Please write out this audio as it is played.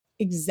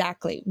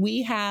Exactly.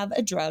 We have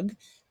a drug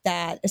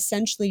that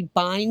essentially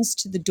binds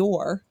to the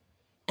door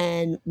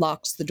and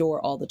locks the door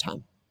all the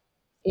time.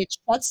 It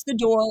shuts the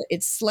door,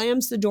 it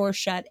slams the door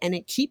shut, and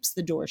it keeps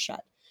the door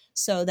shut.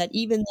 So that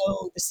even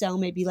though the cell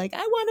may be like, I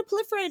want to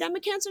proliferate, I'm a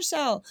cancer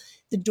cell,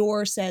 the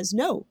door says,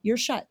 no, you're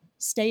shut.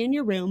 Stay in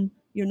your room.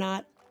 You're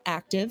not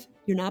active,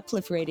 you're not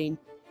proliferating,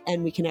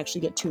 and we can actually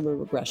get tumor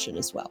regression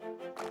as well.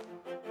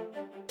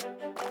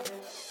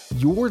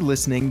 You're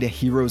listening to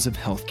Heroes of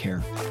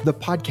Healthcare, the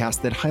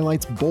podcast that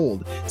highlights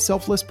bold,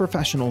 selfless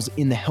professionals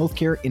in the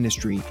healthcare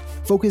industry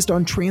focused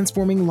on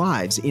transforming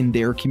lives in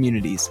their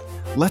communities.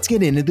 Let's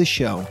get into the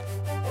show.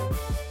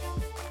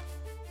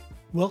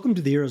 Welcome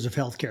to the Heroes of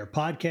Healthcare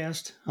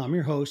podcast. I'm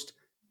your host,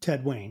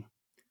 Ted Wayne.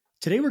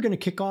 Today we're going to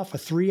kick off a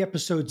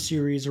 3-episode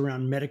series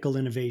around medical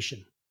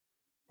innovation.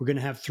 We're going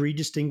to have 3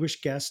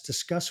 distinguished guests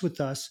discuss with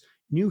us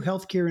new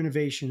healthcare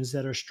innovations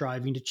that are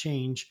striving to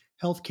change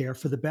healthcare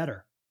for the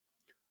better.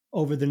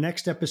 Over the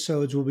next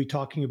episodes, we'll be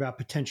talking about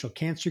potential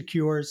cancer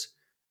cures,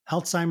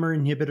 Alzheimer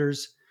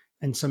inhibitors,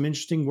 and some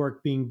interesting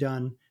work being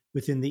done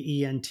within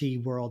the ENT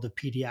world of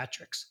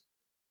pediatrics.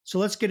 So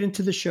let's get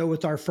into the show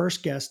with our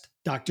first guest,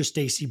 Dr.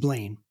 Stacy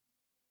Blain.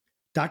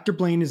 Dr.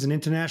 Blain is an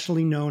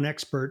internationally known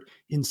expert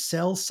in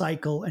cell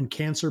cycle and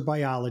cancer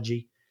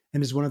biology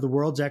and is one of the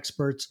world's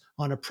experts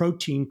on a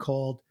protein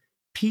called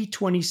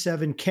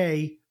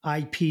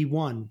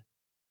P27K-IP1.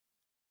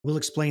 We'll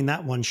explain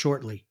that one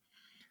shortly.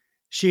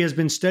 She has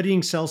been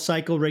studying cell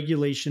cycle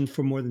regulation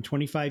for more than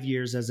 25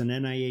 years as an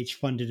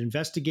NIH-funded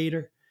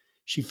investigator.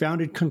 She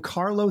founded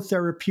Concarlo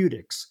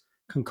Therapeutics.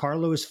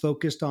 Concarlo is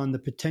focused on the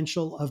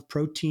potential of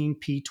protein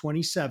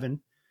P27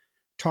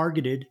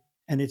 targeted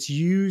and its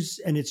use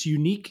and its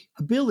unique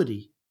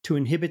ability to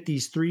inhibit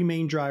these 3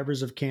 main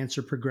drivers of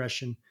cancer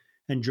progression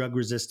and drug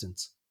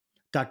resistance.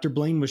 Dr.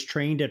 Blain was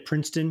trained at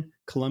Princeton,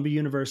 Columbia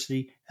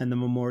University, and the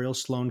Memorial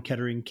Sloan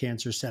Kettering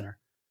Cancer Center.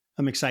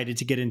 I'm excited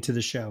to get into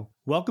the show.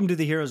 Welcome to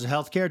the Heroes of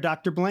Healthcare,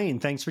 Dr. Blain.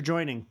 Thanks for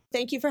joining.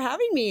 Thank you for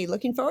having me.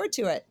 Looking forward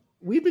to it.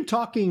 We've been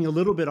talking a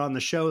little bit on the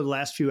show the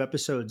last few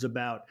episodes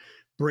about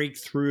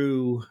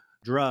breakthrough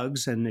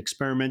drugs and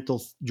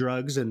experimental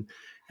drugs and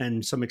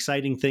some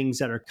exciting things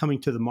that are coming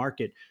to the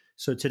market.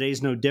 So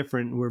today's no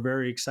different. We're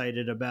very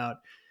excited about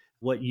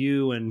what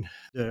you and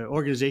the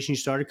organization you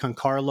started,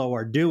 Concarlo,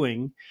 are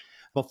doing.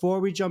 Before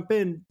we jump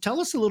in,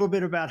 tell us a little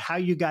bit about how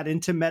you got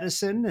into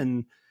medicine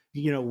and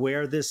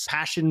where this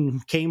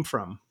passion came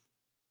from.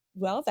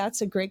 Well,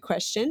 that's a great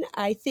question.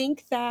 I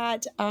think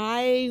that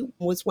I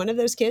was one of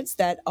those kids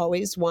that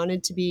always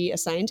wanted to be a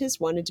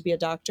scientist, wanted to be a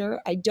doctor.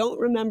 I don't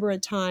remember a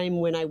time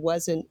when I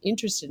wasn't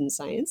interested in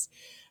science.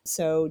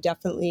 So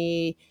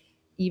definitely,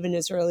 even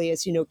as early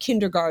as,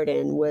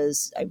 kindergarten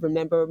I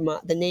remember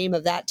the name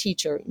of that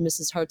teacher,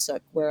 Mrs. Hartsook,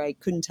 where I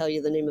couldn't tell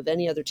you the name of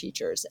any other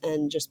teachers,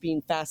 and just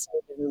being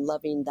fascinated and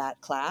loving that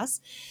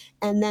class.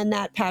 And then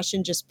that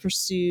passion just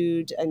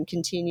pursued and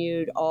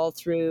continued all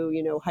through,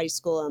 high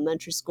school,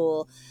 elementary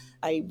school.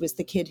 I was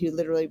the kid who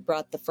literally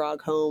brought the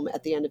frog home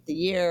at the end of the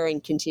year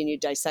and continued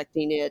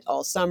dissecting it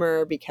all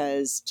summer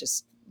because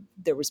just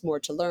there was more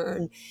to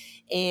learn,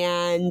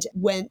 and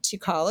went to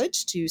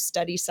college to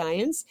study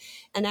science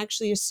and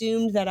actually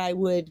assumed that I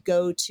would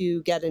go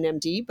to get an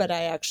MD, but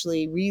I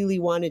actually really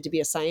wanted to be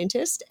a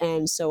scientist.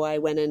 And so I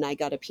went and I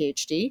got a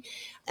PhD,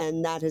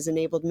 and that has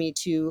enabled me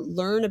to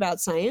learn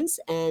about science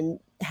and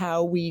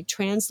how we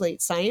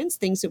translate science,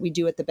 things that we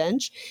do at the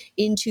bench,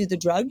 into the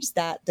drugs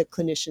that the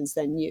clinicians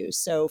then use.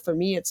 So for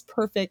me, it's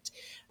perfect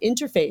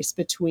interface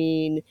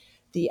between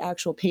the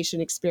actual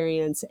patient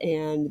experience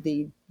and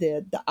the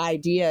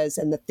ideas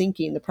and the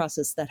thinking, the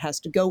process that has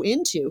to go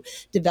into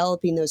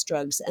developing those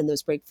drugs and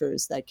those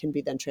breakthroughs that can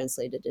be then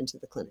translated into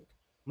the clinic.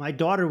 My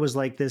daughter was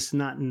like this,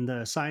 not in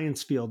the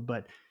science field,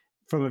 but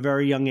from a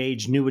very young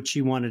age, knew what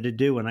she wanted to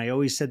do. And I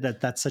always said that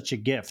that's such a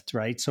gift,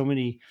 right? So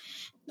many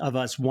of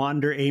us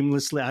wander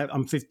aimlessly.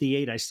 I'm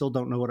 58. I still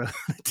don't know what I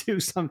want to do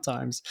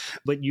sometimes,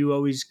 but you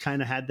always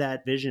kind of had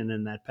that vision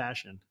and that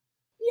passion.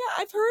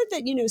 Yeah, I've heard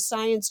that,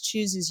 science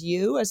chooses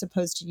you as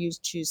opposed to you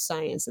choose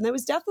science. And that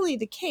was definitely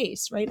the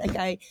case, right? Like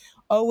I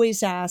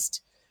always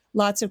asked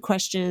lots of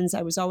questions.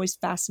 I was always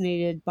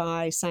fascinated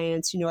by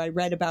science. I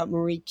read about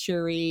Marie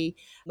Curie.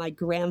 My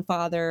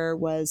grandfather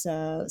was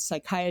a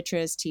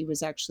psychiatrist. He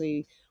was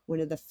actually one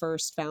of the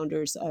first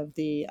founders of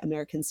the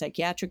American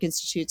Psychiatric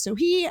Institute. So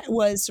he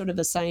was sort of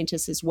a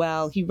scientist as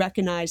well. He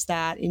recognized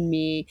that in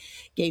me,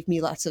 gave me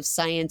lots of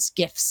science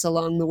gifts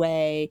along the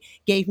way,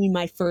 gave me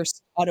my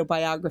first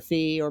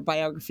autobiography or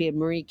biography of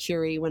Marie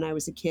Curie when I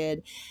was a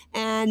kid.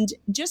 And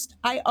just,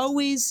 I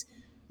always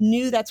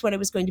knew that's what I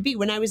was going to be.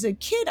 When I was a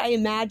kid, I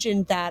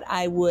imagined that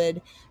I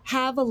would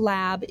have a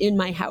lab in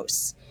my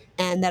house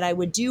and that I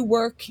would do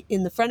work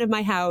in the front of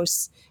my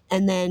house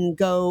and then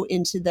go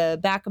into the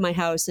back of my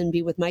house and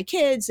be with my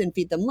kids and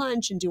feed them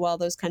lunch and do all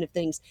those kind of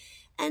things.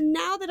 And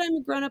now that I'm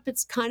a grown up,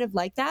 it's kind of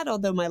like that,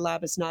 although my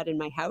lab is not in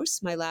my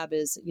house. My lab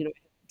is,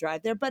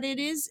 drive there, but it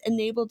is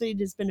enabled. It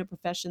has been a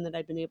profession that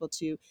I've been able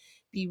to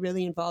be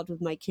really involved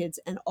with my kids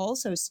and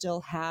also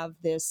still have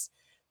this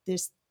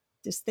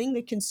this thing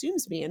that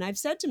consumes me. And I've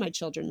said to my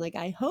children, like,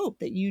 I hope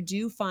that you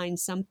do find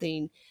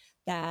something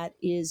that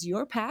is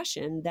your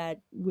passion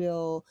that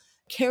will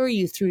carry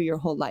you through your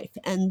whole life.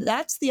 And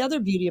that's the other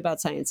beauty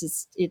about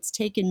science. It's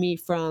taken me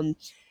from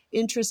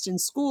interest in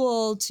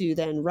school to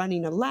then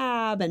running a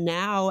lab and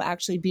now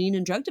actually being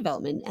in drug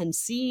development and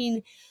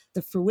seeing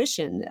the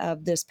fruition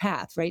of this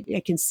path, right? I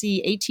can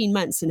see 18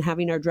 months and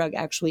having our drug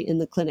actually in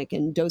the clinic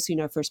and dosing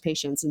our first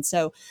patients. And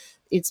so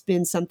it's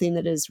been something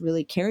that has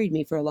really carried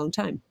me for a long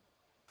time.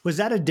 Was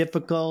that a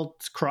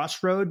difficult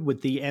crossroad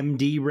with the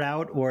MD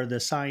route or the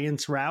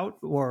science route?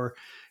 Or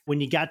when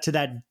you got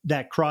to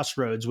that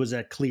crossroads, was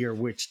that clear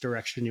which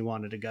direction you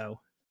wanted to go?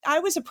 I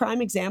was a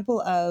prime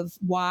example of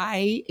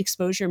why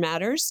exposure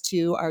matters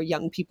to our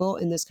young people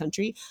in this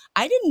country.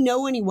 I didn't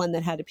know anyone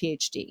that had a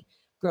PhD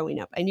growing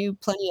up. I knew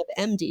plenty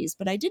of MDs,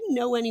 but I didn't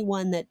know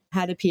anyone that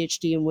had a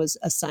PhD and was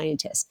a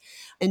scientist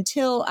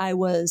until I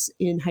was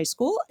in high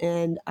school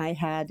and I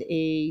had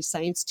a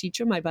science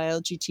teacher, my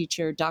biology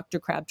teacher, Dr.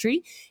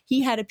 Crabtree.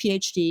 He had a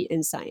PhD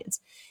in science.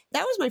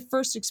 That was my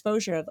first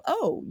exposure of,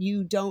 oh,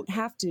 you don't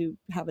have to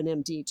have an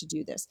MD to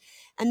do this.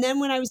 And then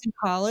when I was in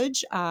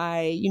college,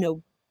 I,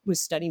 was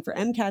studying for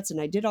MCATs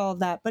and I did all of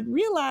that, but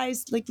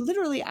realized like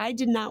literally I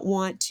did not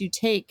want to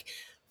take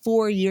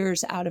 4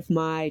 years out of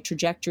my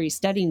trajectory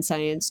studying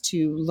science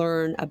to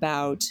learn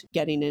about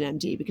getting an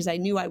MD because I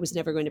knew I was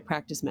never going to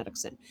practice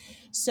medicine.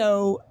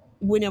 So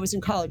when I was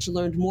in college,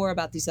 learned more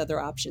about these other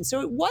options.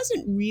 So it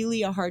wasn't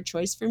really a hard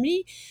choice for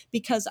me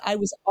because I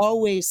was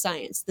always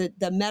science.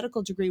 The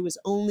medical degree was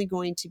only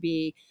going to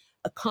be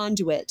a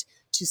conduit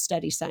to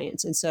study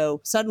science. And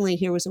so suddenly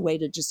here was a way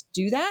to just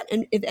do that.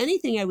 And if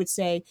anything, I would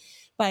say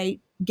by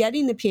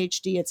getting the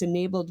PhD, it's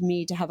enabled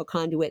me to have a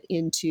conduit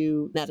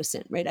into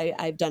medicine, right?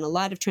 I've done a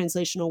lot of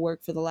translational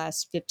work for the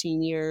last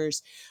 15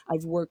 years.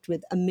 I've worked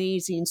with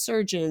amazing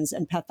surgeons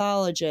and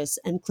pathologists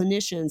and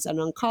clinicians and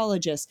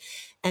oncologists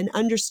and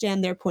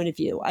understand their point of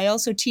view. I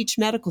also teach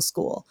medical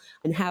school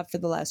and have for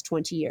the last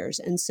 20 years.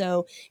 And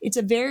so it's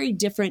a very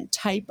different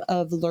type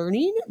of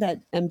learning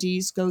that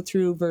MDs go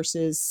through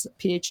versus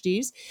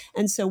PhDs.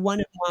 And so one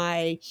of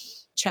my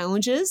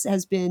challenges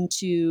has been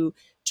to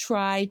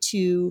try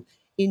to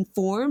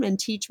inform and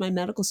teach my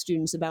medical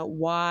students about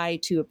why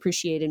to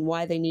appreciate and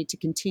why they need to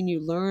continue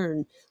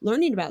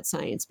learning about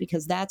science,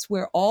 because that's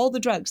where all the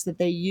drugs that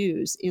they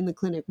use in the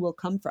clinic will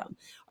come from,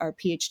 are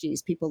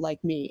PhDs, people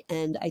like me.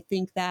 And I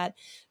think that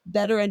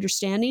better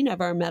understanding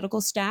of our medical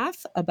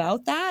staff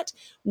about that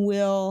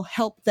will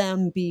help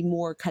them be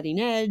more cutting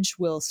edge,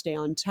 will stay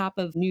on top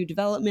of new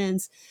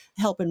developments,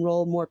 help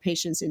enroll more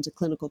patients into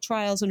clinical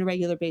trials on a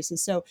regular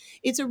basis. So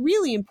it's a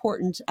really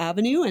important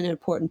avenue and an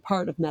important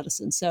part of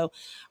medicine. So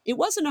it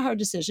wasn't a hard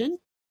decision.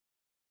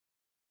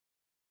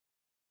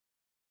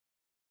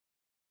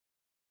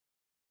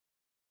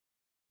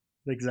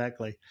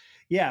 Exactly.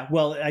 Yeah.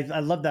 Well, I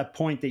love that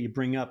point that you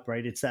bring up,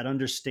 right? It's that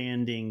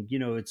understanding,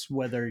 it's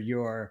whether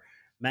you're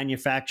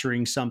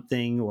manufacturing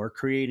something or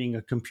creating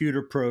a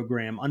computer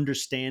program,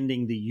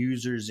 understanding the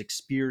user's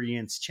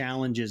experience,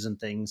 challenges, and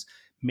things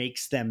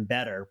makes them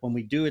better. When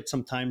we do it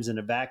sometimes in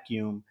a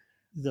vacuum,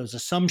 those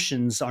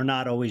assumptions are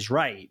not always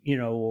right,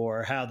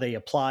 or how they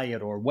apply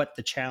it or what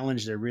the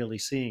challenge they're really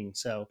seeing.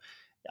 So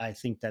I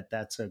think that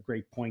that's a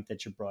great point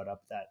that you brought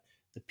up, that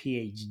the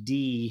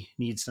PhD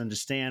needs to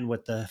understand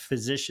what the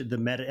physician, the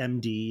med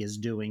MD is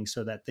doing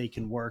so that they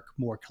can work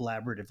more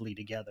collaboratively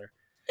together.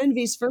 And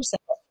vice versa.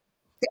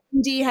 The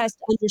MD has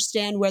to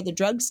understand where the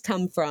drugs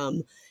come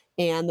from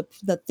and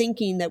the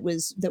thinking that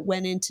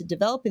went into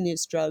developing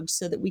these drugs,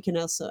 so that we can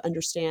also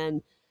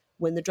understand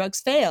when the drugs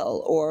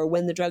fail or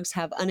when the drugs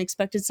have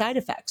unexpected side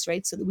effects,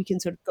 right? So that we can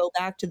sort of go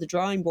back to the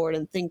drawing board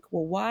and think,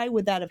 well, why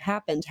would that have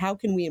happened? How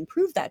can we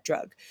improve that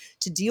drug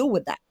to deal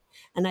with that?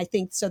 And I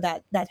think so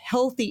that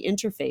healthy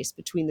interface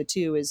between the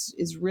two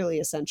is really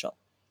essential.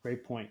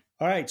 Great point.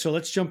 All right, so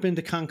let's jump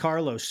into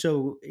Concarlo.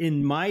 So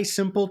in my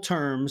simple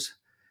terms,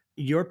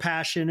 your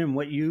passion and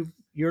what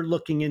you're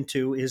looking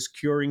into is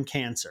curing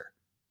cancer.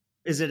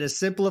 Is it as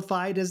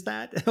simplified as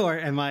that? Or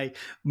am I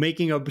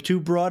making a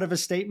too broad of a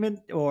statement?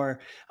 Or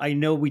I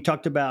know we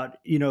talked about,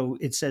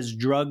 it says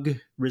drug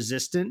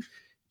resistant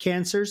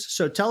cancers.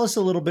 So tell us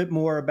a little bit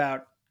more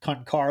about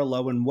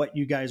Concarlo and what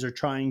you guys are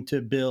trying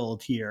to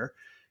build here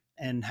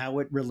and how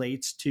it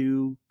relates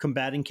to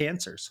combating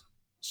cancers.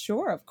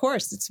 Sure, of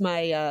course. It's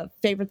my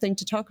favorite thing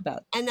to talk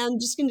about. And I'm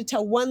just going to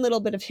tell one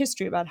little bit of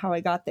history about how I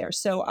got there.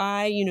 So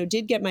I,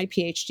 did get my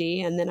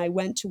PhD, and then I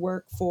went to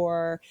work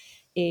for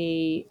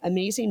a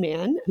amazing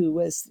man who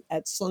was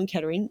at Sloan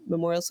Kettering,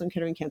 Memorial Sloan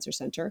Kettering Cancer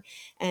Center.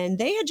 And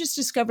they had just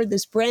discovered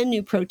this brand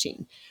new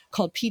protein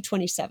called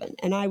P27.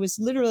 And I was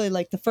literally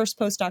like the first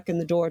postdoc in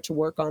the door to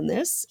work on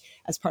this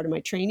as part of my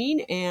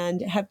training,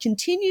 and have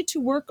continued to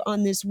work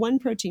on this one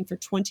protein for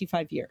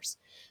 25 years.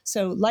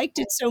 So liked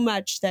it so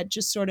much that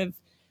just sort of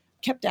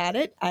kept at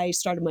it. I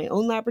started my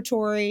own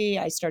laboratory.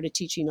 I started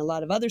teaching a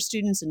lot of other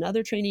students and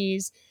other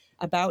trainees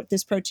about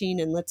this protein,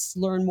 and let's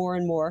learn more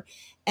and more.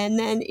 And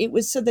then it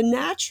was, so the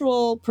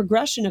natural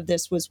progression of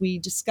this was we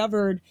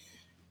discovered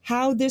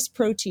how this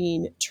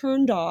protein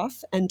turned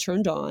off and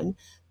turned on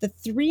the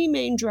three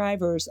main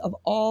drivers of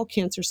all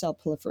cancer cell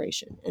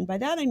proliferation. And by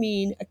that I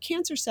mean a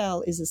cancer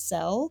cell is a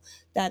cell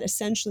that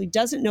essentially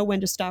doesn't know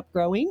when to stop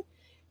growing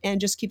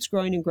and just keeps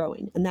growing and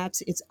growing. And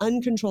that's its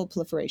uncontrolled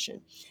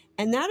proliferation.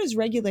 And that is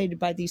regulated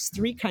by these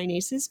three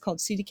kinases called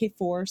CDK4,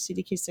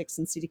 CDK6,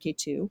 and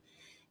CDK2.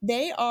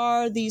 They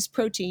are these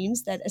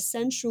proteins that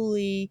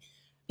essentially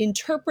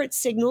interpret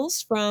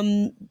signals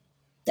from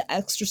the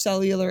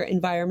extracellular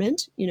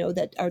environment,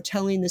 that are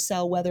telling the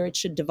cell whether it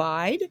should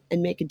divide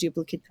and make a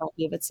duplicate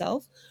copy of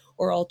itself,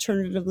 or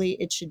alternatively,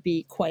 it should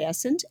be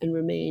quiescent and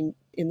remain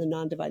in the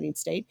non-dividing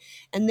state.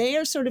 And they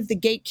are sort of the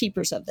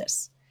gatekeepers of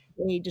this.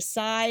 They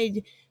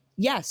decide,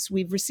 yes,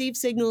 we've received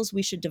signals,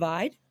 we should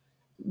divide.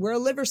 We're a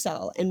liver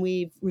cell and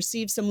we've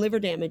received some liver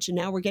damage, and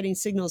now we're getting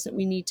signals that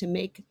we need to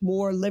make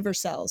more liver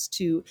cells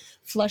to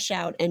flush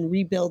out and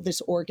rebuild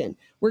this organ.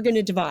 We're going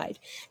to divide.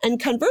 And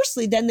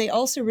conversely, then they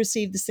also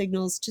receive the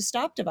signals to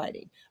stop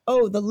dividing.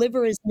 Oh, the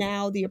liver is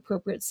now the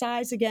appropriate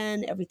size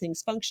again.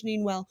 Everything's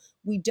functioning well.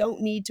 We don't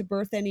need to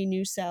birth any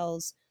new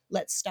cells.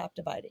 Let's stop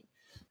dividing.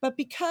 But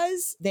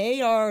because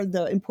they are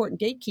the important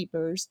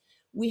gatekeepers,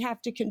 we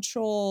have to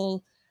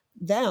control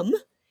them,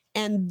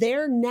 and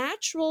their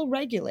natural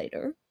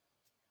regulator,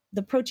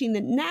 the protein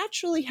that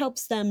naturally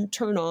helps them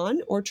turn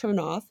on or turn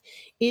off,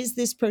 is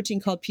this protein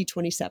called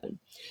P27.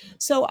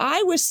 So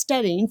I was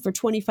studying for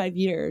 25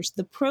 years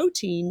the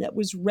protein that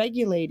was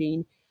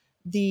regulating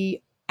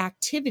the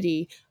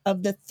activity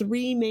of the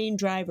three main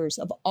drivers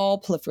of all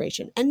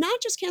proliferation, and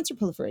not just cancer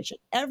proliferation.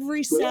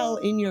 Every cell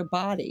in your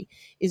body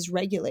is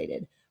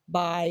regulated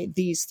by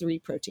these three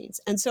proteins.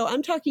 And so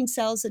I'm talking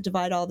cells that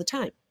divide all the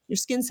time. Your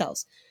skin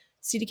cells,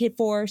 CDK4,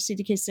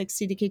 CDK6,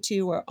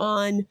 CDK2 are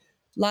on.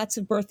 Lots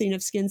of birthing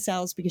of skin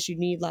cells because you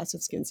need lots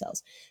of skin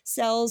cells.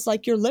 Cells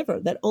like your liver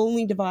that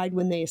only divide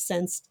when they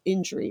sense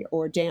injury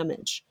or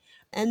damage.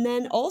 And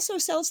then also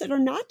cells that are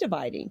not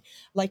dividing,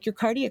 like your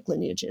cardiac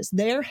lineages.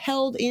 They're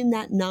held in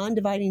that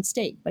non-dividing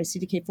state by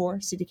CDK4,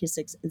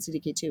 CDK6, and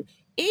CDK2,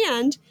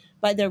 and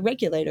by their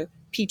regulator,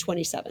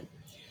 P27.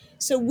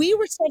 So we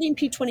were studying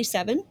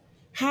P27.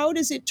 How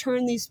does it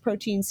turn these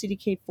proteins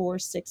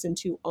CDK4, 6, and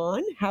 2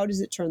 on? How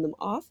does it turn them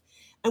off?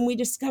 And we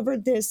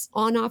discovered this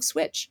on-off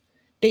switch.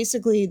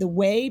 Basically, the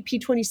way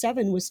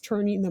P27 was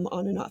turning them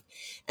on and off.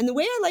 And the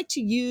way I like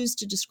to use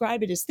to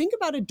describe it is, think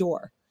about a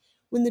door.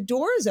 When the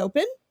door is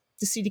open,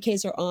 the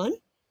CDKs are on,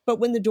 but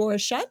when the door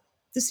is shut,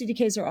 the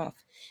CDKs are off.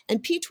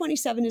 And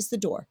P27 is the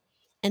door.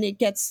 And it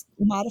gets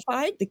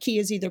modified. The key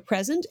is either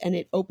present and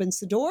it opens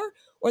the door,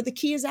 or the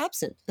key is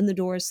absent and the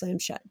door is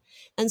slammed shut.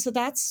 And so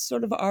that's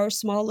sort of our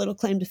small little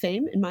claim to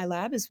fame in my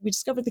lab, is we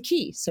discovered the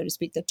key, so to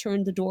speak, that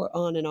turned the door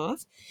on and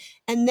off.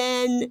 And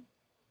then,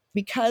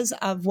 because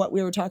of what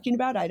we were talking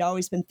about, I'd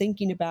always been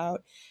thinking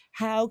about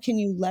how can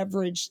you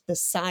leverage the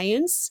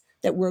science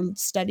that we're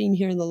studying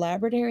here in the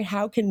laboratory?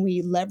 How can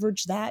we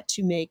leverage that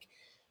to make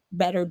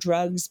better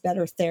drugs,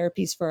 better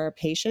therapies for our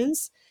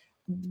patients?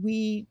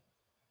 We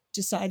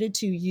decided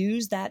to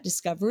use that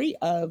discovery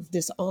of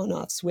this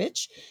on-off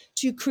switch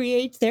to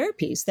create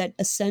therapies that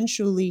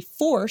essentially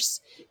force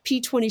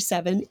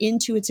P27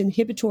 into its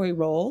inhibitory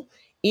role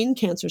in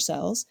cancer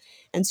cells,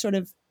 and sort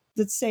of,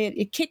 let's say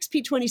it kicks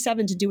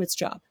P27 to do its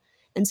job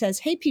and says,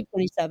 hey,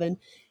 P27,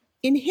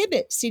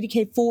 inhibit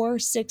CDK4,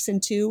 6,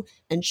 and 2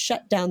 and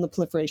shut down the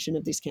proliferation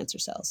of these cancer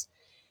cells.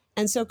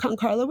 And so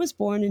Concarlo was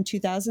born in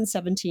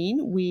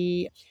 2017.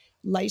 We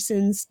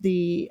licensed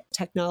the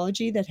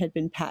technology that had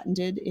been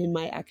patented in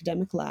my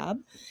academic lab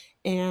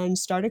and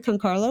started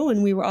Concarlo,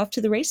 and we were off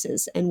to the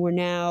races. And we're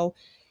now,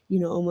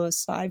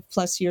 almost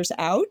 5+ years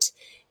out.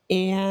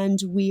 And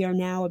we are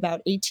now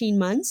about 18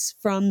 months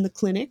from the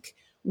clinic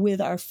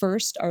with our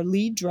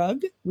lead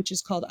drug, which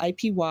is called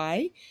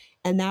IPY.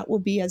 And that will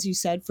be, as you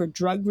said, for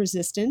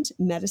drug-resistant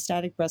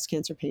metastatic breast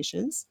cancer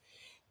patients.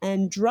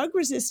 And drug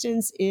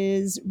resistance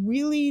is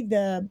really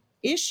the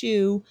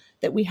issue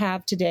that we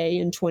have today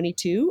in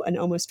 22 and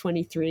almost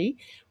 23,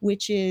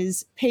 which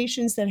is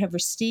patients that have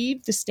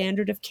received the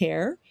standard of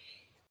care,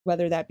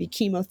 whether that be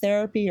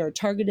chemotherapy or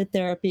targeted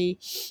therapy,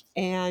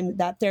 and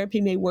that therapy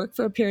may work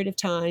for a period of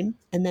time,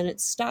 and then it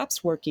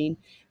stops working,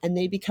 and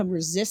they become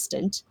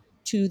resistant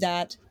to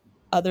that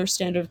other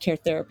standard of care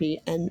therapy.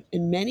 And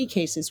in many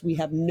cases, we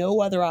have no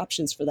other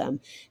options for them.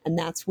 And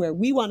that's where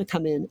we want to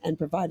come in and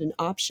provide an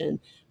option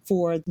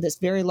for this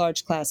very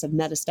large class of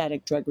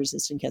metastatic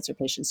drug-resistant cancer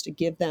patients, to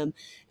give them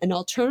an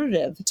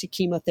alternative to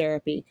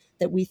chemotherapy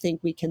that we think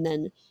we can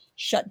then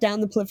shut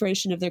down the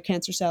proliferation of their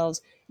cancer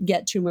cells,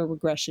 get tumor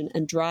regression,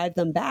 and drive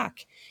them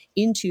back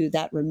into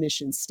that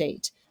remission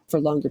state for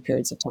longer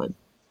periods of time.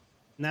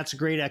 And that's a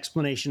great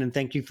explanation. And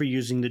thank you for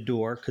using the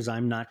door, because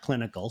I'm not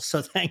clinical.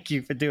 So thank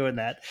you for doing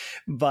that.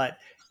 But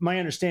my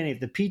understanding, if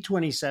the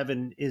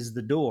P27 is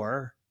the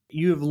door,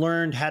 you've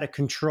learned how to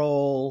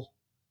control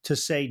to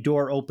say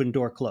door open,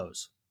 door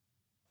close.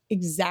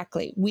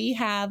 Exactly. We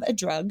have a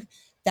drug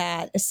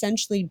that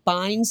essentially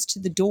binds to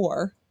the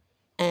door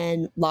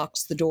and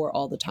locks the door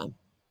all the time.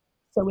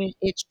 So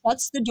it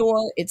shuts the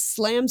door, it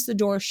slams the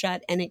door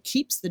shut, and it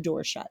keeps the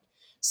door shut.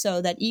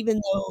 So that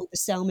even though the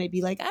cell may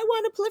be like, I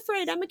want to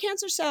proliferate, I'm a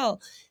cancer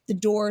cell, the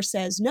door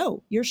says,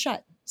 no, you're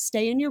shut.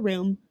 Stay in your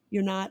room.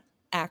 You're not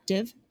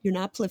active. You're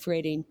not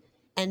proliferating.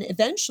 And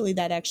eventually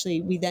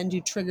we then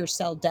do trigger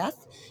cell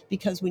death,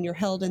 because when you're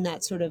held in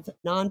that sort of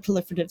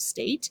non-proliferative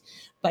state,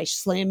 by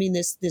slamming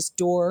this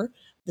door,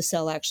 the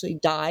cell actually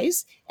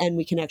dies, and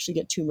we can actually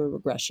get tumor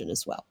regression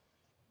as well.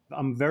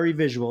 I'm very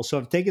visual. So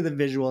I'm taking the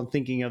visual and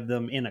thinking of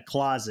them in a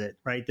closet,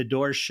 right? The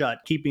door's shut,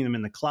 keeping them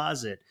in the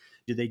closet.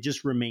 Do they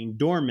just remain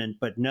dormant?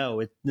 But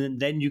no, then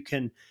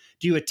do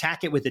you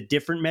attack it with a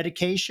different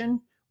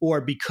medication? Or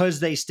because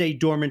they stay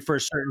dormant for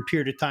a certain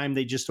period of time,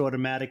 they just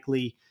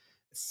automatically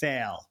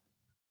fail?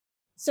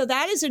 So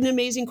that is an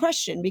amazing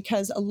question,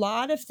 because a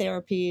lot of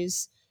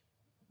therapies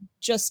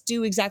just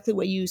do exactly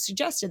what you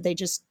suggested. They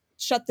just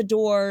shut the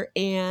door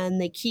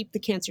and they keep the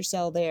cancer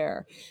cell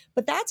there.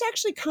 But that's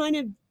actually kind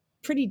of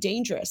pretty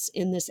dangerous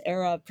in this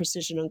era of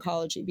precision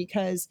oncology,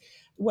 because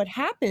what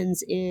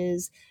happens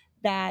is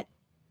that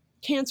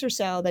cancer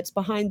cell that's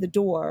behind the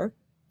door,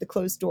 the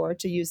closed door,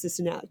 to use this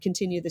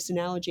continue this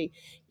analogy,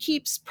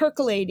 keeps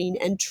percolating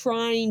and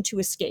trying to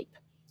escape.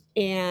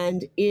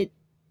 And it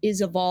is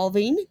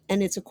evolving,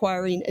 and it's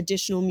acquiring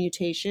additional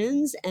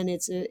mutations, and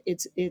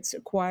it's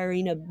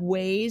acquiring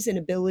ways and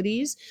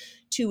abilities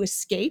to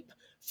escape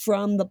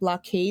from the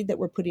blockade that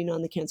we're putting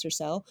on the cancer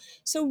cell.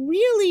 So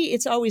really,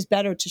 it's always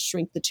better to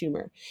shrink the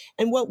tumor.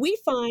 And what we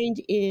find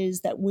is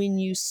that when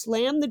you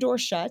slam the door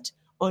shut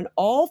on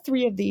all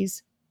three of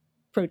these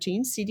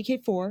proteins,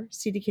 CDK4,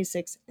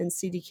 CDK6, and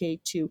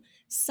CDK2,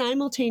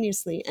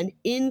 simultaneously and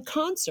in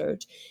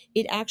concert,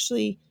 it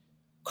actually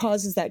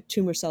causes that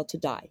tumor cell to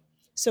die.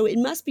 So it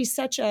must be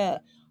such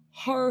a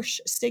harsh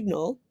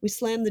signal. We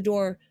slam the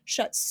door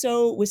shut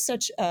with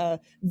such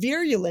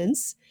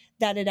virulence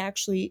that it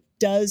actually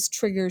does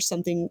trigger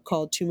something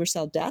called tumor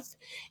cell death.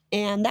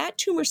 And that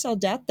tumor cell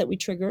death that we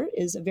trigger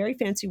is a very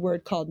fancy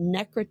word called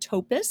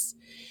necrotopus.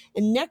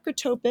 And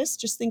necrotopus,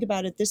 just think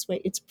about it this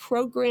way, it's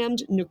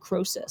programmed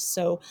necrosis.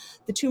 So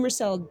the tumor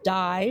cell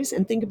dies,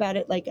 and think about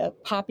it like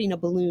popping a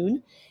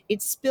balloon.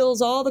 It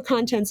spills all the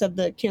contents of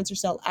the cancer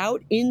cell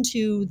out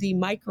into the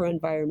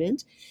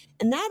microenvironment.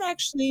 And that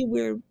actually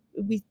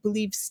we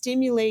believe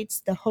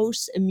stimulates the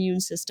host's immune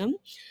system.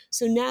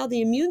 So now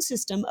the immune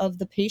system of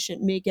the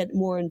patient may get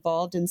more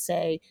involved and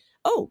say,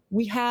 oh,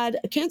 we had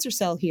a cancer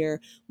cell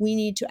here. We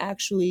need to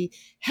actually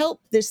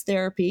help this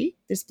therapy,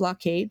 this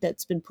blockade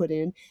that's been put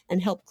in,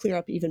 and help clear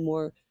up even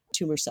more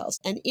tumor cells.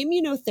 And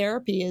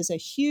immunotherapy is a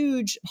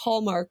huge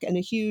hallmark and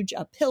a huge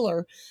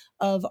pillar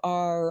of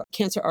our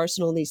cancer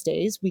arsenal these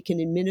days. We can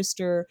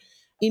administer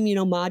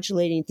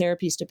immunomodulating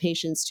therapies to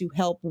patients to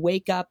help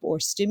wake up or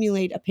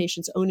stimulate a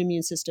patient's own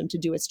immune system to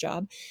do its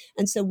job.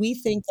 And so we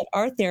think that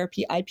our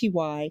therapy,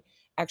 IPY,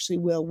 actually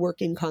will work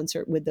in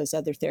concert with those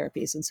other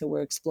therapies. And so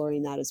we're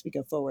exploring that as we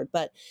go forward.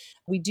 But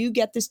we do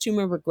get this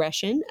tumor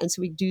regression. And so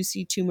we do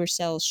see tumor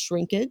cell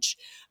shrinkage.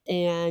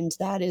 And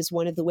that is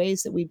one of the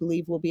ways that we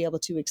believe we'll be able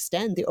to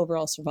extend the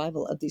overall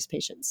survival of these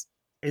patients.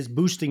 Is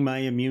boosting my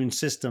immune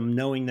system,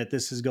 knowing that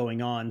this is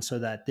going on, so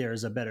that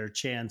there's a better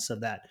chance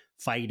of that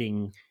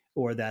fighting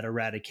or that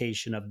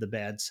eradication of the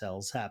bad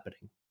cells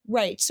happening.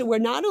 Right. So we're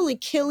not only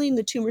killing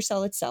the tumor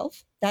cell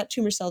itself, that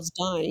tumor cell's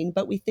dying,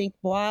 but we think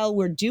while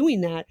we're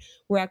doing that,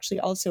 we're actually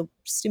also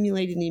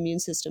stimulating the immune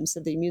system, so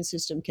the immune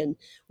system can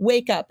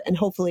wake up and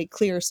hopefully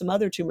clear some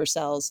other tumor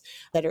cells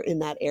that are in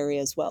that area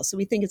as well. So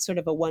we think it's sort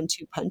of a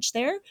 1-2 punch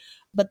there.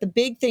 But the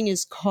big thing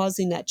is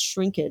causing that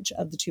shrinkage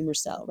of the tumor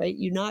cell, right?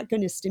 You're not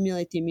going to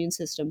stimulate the immune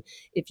system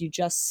if you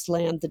just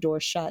slam the door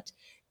shut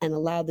and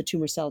allow the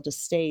tumor cell to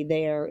stay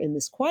there in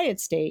this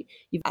quiet state.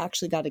 You've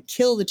actually got to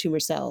kill the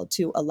tumor cell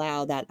to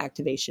allow that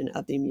activation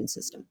of the immune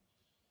system.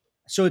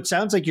 So it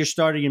sounds like you're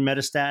starting in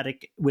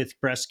metastatic with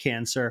breast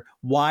cancer.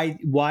 Why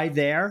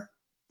there?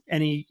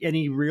 Any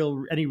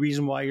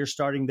reason why you're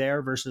starting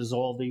there versus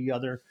all the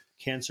other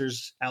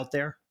cancers out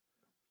there?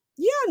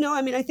 Yeah, no,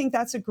 I mean, I think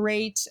that's a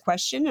great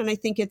question. And I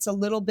think it's a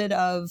little bit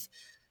of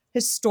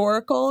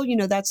historical,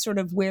 that's sort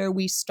of where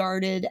we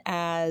started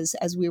as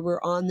we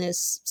were on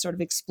this sort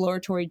of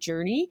exploratory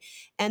journey.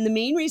 And the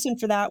main reason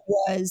for that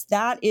was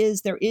there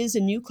is a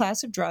new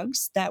class of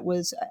drugs that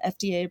was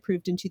FDA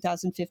approved in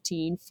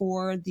 2015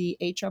 for the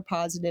HR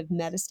positive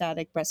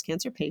metastatic breast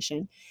cancer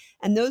patient.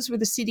 And those were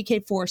the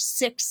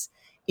CDK4/6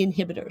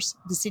 inhibitors,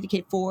 the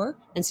CDK4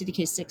 and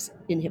CDK6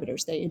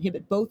 inhibitors. They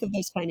inhibit both of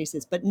those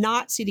kinases, but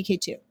not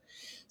CDK2.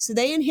 So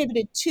they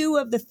inhibited 2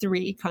 of the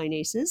 3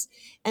 kinases,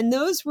 and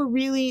those were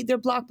they're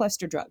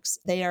blockbuster drugs.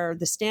 They are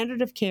the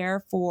standard of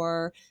care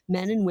for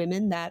men and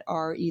women that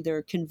are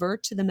either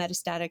convert to the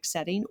metastatic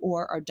setting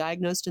or are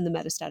diagnosed in the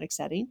metastatic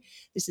setting.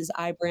 This is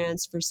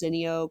Ibrance,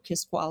 Verzenio,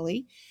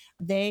 Kisqali.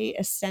 They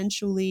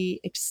essentially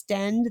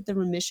extend the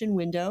remission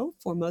window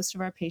for most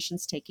of our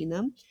patients taking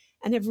them,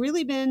 and have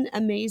really been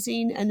an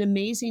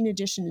amazing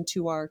addition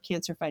to our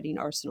cancer fighting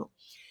arsenal.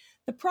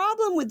 The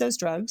problem with those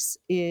drugs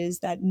is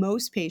that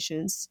most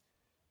patients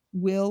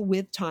will,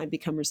 with time,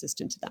 become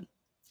resistant to them.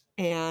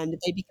 And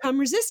they become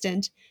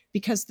resistant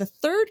because the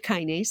third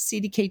kinase,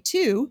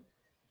 CDK2,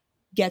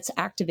 gets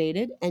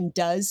activated and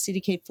does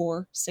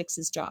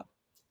CDK4/6's job.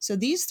 So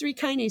these three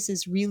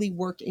kinases really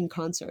work in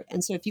concert.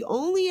 And so if you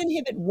only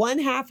inhibit one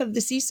half of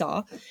the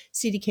seesaw,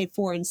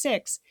 CDK4 and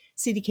 6,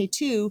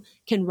 CDK2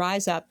 can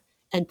rise up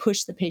and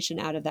push the patient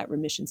out of that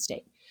remission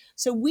state.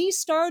 So we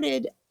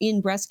started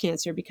in breast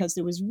cancer because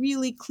there was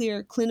really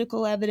clear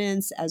clinical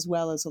evidence as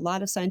well as a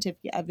lot of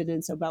scientific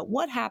evidence about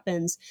what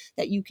happens,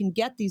 that you can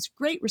get these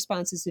great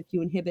responses if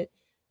you inhibit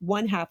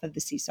one half of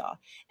the seesaw.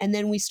 And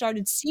then we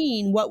started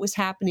seeing what was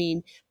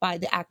happening by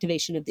the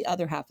activation of the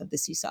other half of the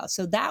seesaw.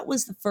 So that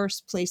was the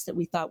first place that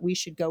we thought we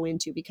should go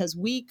into, because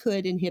we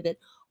could inhibit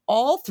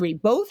all three,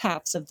 both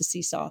halves of the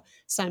seesaw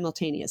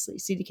simultaneously,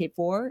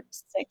 CDK4,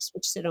 6,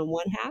 which sit on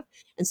one half,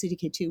 and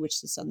CDK2, which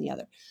sits on the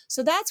other.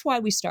 So that's why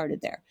we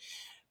started there.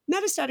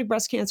 Metastatic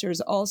breast cancer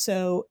is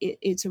also,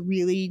 it's a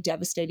really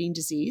devastating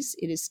disease.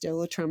 It is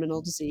still a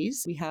terminal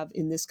disease. We have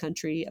in this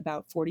country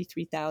about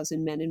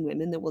 43,000 men and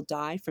women that will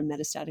die from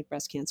metastatic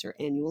breast cancer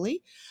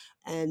annually.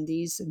 And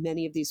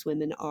many of these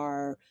women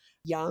are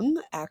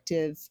young,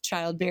 active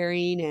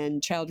childbearing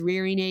and child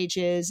rearing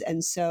ages.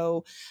 And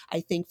so I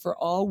think for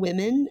all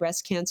women,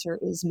 breast cancer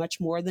is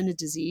much more than a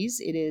disease.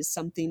 It is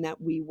something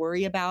that we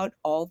worry about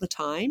all the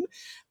time.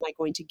 Am I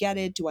going to get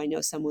it? Do I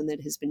know someone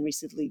that has been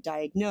recently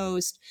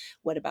diagnosed?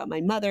 What about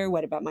my mother?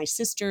 What about my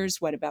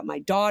sisters? What about my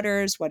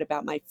daughters? What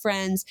about my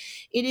friends?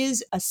 It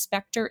is a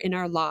specter in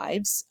our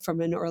lives from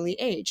an early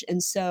age.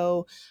 And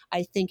so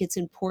I think it's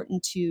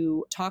important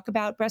to talk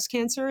about breast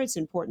cancer. It's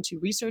important to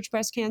research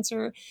breast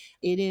cancer.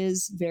 It is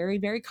very,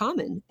 very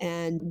common,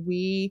 and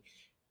we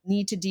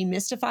need to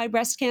demystify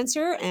breast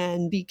cancer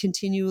and be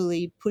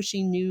continually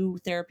pushing new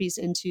therapies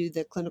into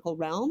the clinical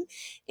realm,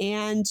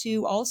 and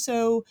to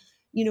also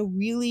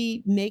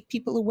really make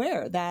people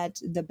aware that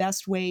the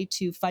best way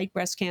to fight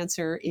breast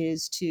cancer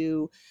is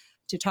to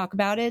talk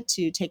about it,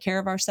 to take care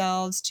of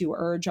ourselves, to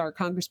urge our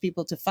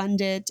congresspeople to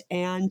fund it,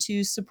 and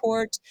to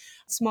support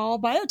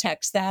small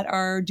biotechs that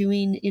are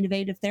doing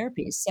innovative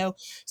therapies. So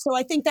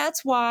I think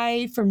that's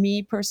why, for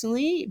me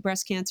personally,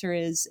 breast cancer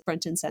is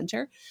front and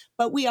center.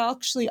 But we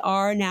actually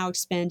are now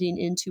expanding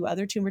into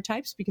other tumor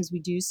types, because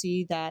we do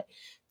see that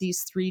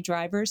these three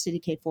drivers,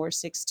 CDK4,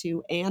 6,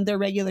 2, and their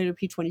regulator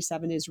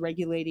P27, is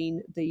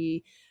regulating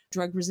the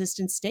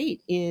drug-resistant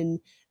state in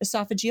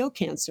esophageal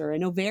cancer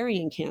and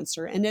ovarian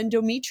cancer and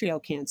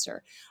endometrial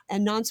cancer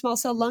and non-small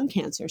cell lung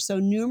cancer. So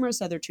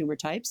numerous other tumor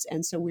types.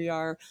 And so we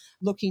are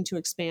looking to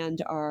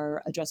expand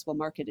our addressable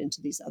market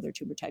into these other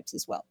tumor types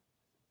as well.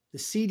 The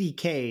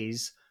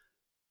CDKs,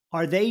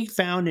 are they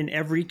found in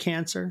every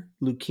cancer?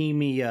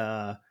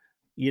 Leukemia,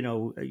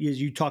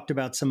 you talked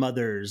about some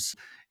others,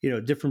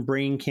 different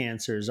brain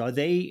cancers. Are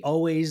they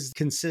always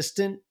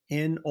consistent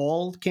in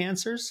all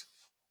cancers?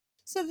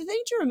 So the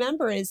thing to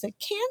remember is that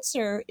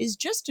cancer is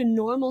just a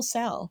normal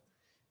cell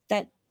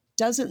that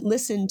doesn't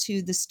listen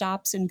to the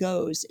stops and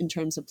goes in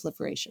terms of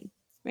proliferation,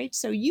 right?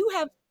 So you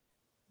have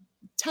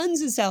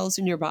tons of cells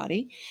in your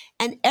body,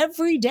 and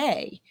every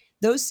day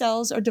those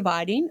cells are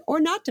dividing or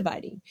not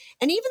dividing.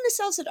 And even the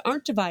cells that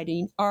aren't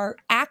dividing are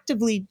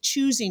actively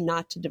choosing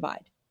not to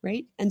divide,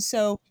 right? And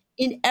so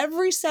in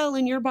every cell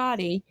in your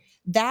body,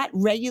 that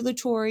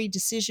regulatory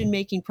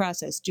decision-making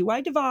process, do I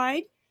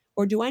divide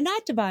or do I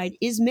not divide,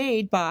 is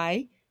made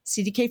by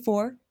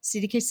CDK4,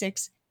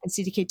 CDK6, and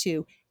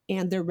CDK2,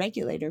 and their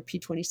regulator,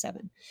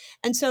 P27.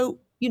 And so,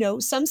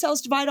 some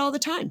cells divide all the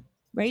time,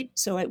 right?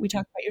 So we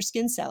talked about your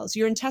skin cells,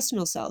 your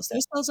intestinal cells.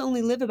 Those cells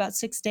only live about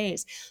 6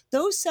 days.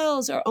 Those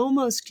cells are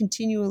almost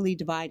continually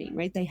dividing,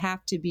 right? They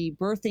have to be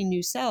birthing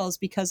new cells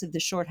because of the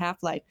short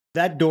half-life.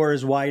 That door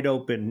is wide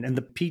open, and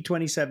the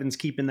P27 is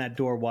keeping that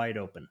door wide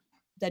open.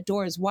 That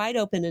door is wide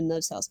open in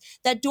those cells.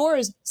 That door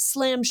is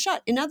slammed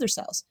shut in other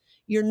cells.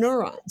 Your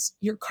neurons,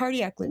 your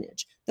cardiac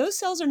lineage, those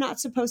cells are not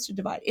supposed to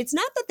divide. It's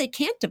not that they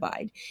can't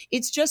divide.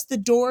 It's just the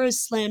door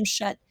is slammed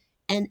shut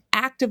and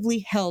actively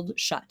held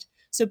shut.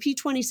 So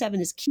P27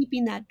 is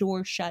keeping that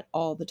door shut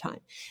all the time.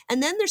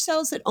 And then there's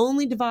cells that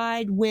only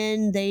divide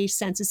when they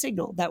sense a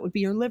signal. That would be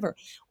your liver,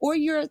 or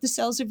the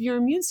cells of your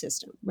immune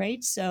system,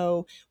 right?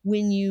 So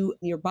when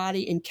your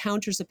body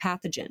encounters a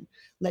pathogen,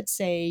 let's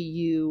say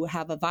you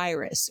have a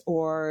virus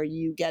or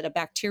you get a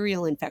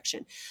bacterial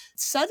infection,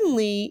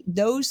 suddenly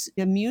those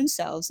immune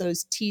cells,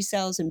 those T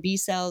cells and B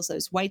cells,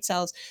 those white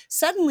cells,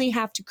 suddenly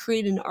have to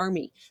create an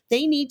army.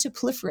 They need to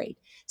proliferate.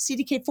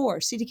 CDK4,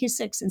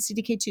 CDK6, and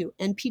CDK2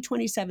 and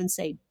P27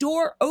 say,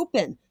 door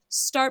open,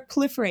 start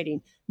proliferating,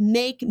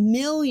 make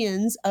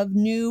millions of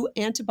new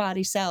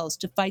antibody cells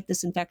to fight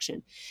this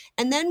infection.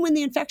 And then when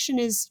the infection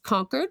is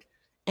conquered,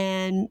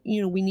 and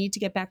we need to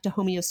get back to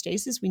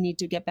homeostasis, we need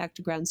to get back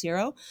to ground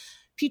zero,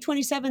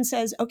 P27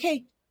 says,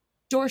 okay,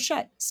 door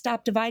shut,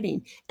 stop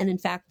dividing. And in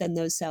fact, then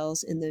those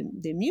cells in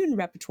the immune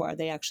repertoire,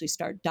 they actually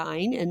start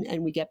dying,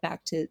 and we get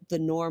back to the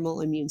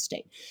normal immune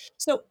state.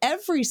 So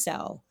every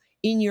cell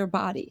in your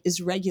body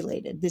is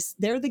regulated.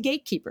 They're the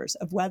gatekeepers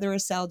of whether a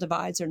cell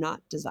divides or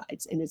not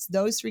divides. And it's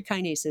those three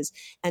kinases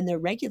and their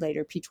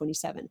regulator,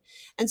 P27.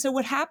 And so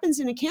what happens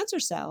in a cancer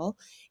cell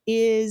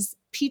is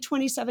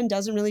P27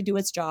 doesn't really do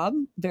its job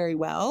very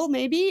well,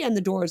 maybe, and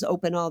the door is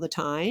open all the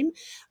time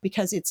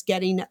because it's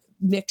getting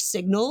mixed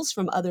signals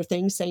from other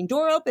things saying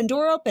door open,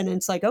 door open. And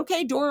it's like,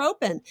 okay, door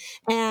open.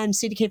 And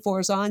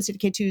CDK4 is on,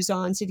 CDK2 is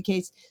on,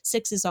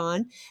 CDK6 is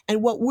on.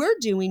 And what we're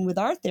doing with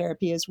our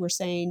therapy is we're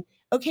saying,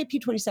 okay,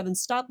 P27,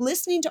 stop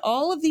listening to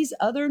all of these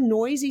other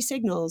noisy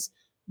signals,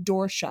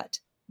 door shut.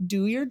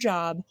 Do your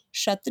job,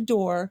 shut the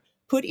door,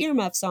 put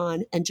earmuffs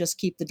on, and just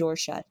keep the door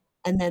shut.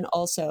 And then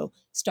also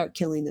start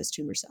killing those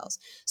tumor cells.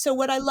 So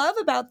what I love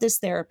about this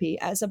therapy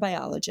as a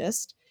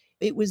biologist,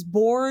 it was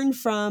born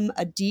from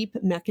a deep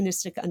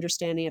mechanistic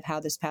understanding of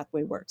how this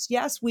pathway works.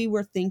 Yes, we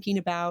were thinking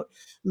about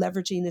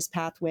leveraging this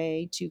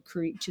pathway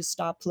to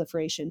stop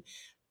proliferation.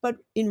 But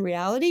in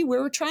reality, we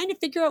were trying to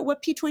figure out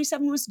what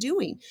P27 was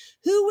doing.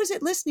 Who was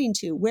it listening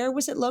to? Where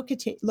was it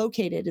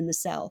located in the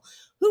cell?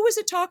 Who was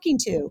it talking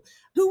to?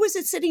 Who was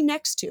it sitting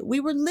next to? We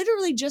were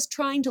literally just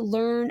trying to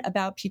learn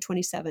about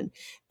P27.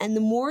 And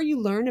the more you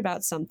learn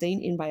about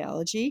something in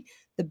biology,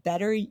 the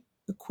better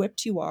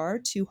equipped you are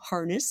to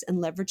harness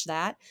and leverage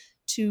that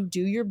to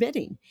do your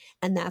bidding.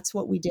 And that's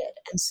what we did.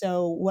 And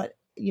so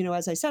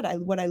as I said,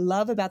 what I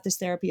love about this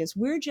therapy is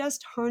we're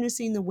just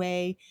harnessing the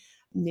way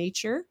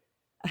nature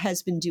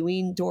has been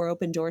doing door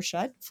open, door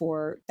shut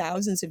for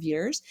thousands of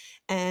years.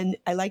 And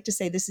I like to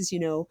say this is,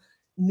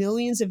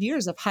 millions of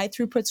years of high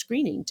throughput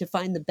screening to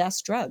find the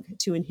best drug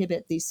to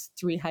inhibit these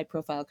three high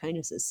profile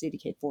kinases,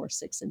 CDK4,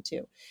 6, and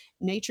 2.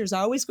 Nature's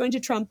always going to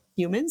trump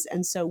humans.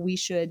 And so we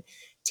should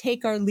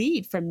take our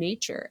lead from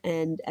nature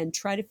and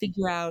try to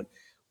figure out,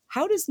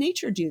 how does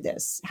nature do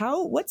this?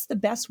 What's the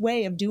best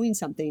way of doing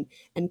something?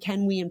 And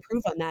can we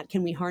improve on that?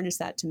 Can we harness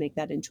that to make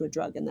that into a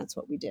drug? And that's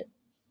what we did.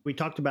 We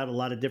talked about a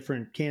lot of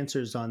different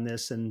cancers on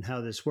this and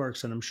how this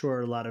works. And I'm sure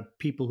a lot of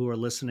people who are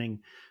listening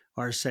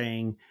are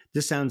saying,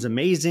 this sounds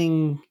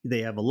amazing.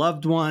 They have a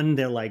loved one.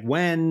 They're like,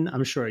 when?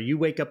 I'm sure you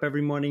wake up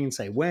every morning and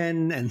say,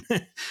 when? And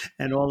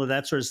and all of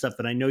that sort of stuff.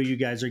 But I know you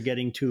guys are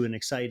getting to an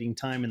exciting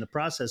time in the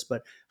process.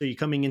 But are you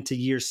coming into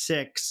year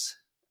 6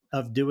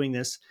 of doing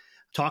this?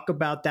 Talk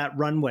about that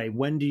runway.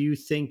 When do you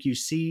think you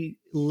see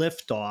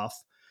liftoff?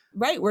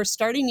 Right. We're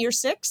starting year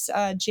 6.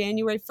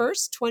 January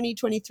 1st,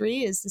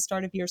 2023 is the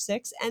start of year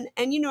 6. And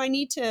I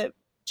need to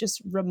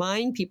just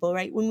remind people,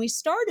 right? When we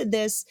started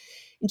this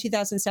in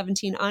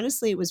 2017,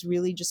 honestly, it was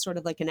really just sort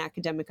of like an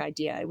academic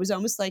idea. It was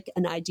almost like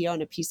an idea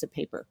on a piece of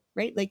paper,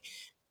 right? Like,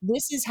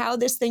 this is how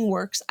this thing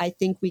works. I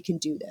think we can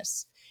do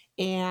this.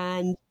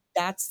 And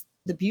that's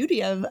the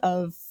beauty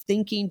of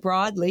thinking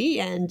broadly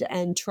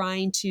and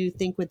trying to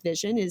think with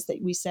vision, is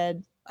that we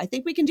said, I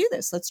think we can do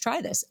this. Let's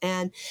try this.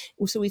 And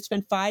so we've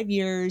spent 5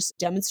 years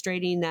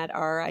demonstrating that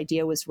our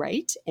idea was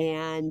right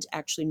and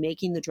actually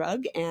making the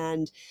drug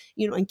and,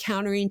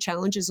 encountering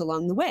challenges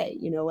along the way,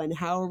 and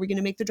how are we going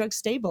to make the drug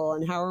stable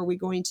and how are we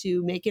going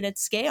to make it at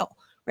scale,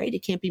 right?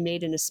 It can't be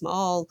made in a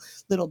small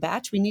little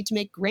batch. We need to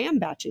make gram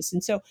batches.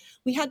 And so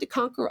we had to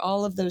conquer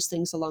all of those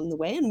things along the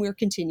way, and we're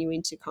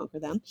continuing to conquer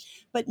them.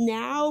 But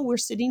now we're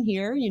sitting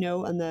here,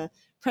 on the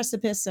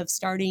precipice of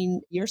starting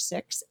year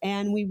 6,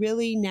 and we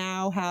really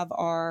now have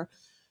our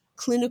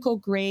clinical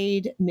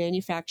grade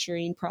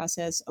manufacturing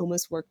process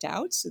almost worked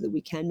out so that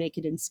we can make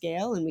it in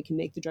scale and we can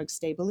make the drug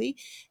stably.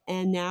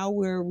 And now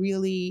we're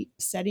really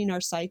setting our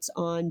sights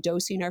on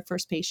dosing our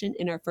first patient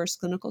in our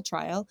first clinical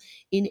trial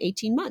in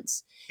 18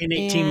 months. In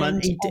 18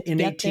 months,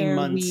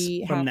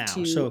 from now.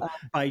 So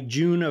by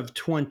June of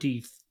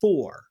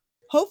 24.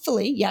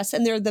 Hopefully, yes.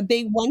 And the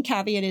big one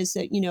caveat is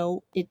that,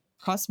 it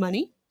costs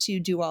money to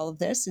do all of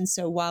this. And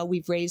so while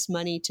we've raised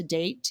money to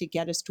date to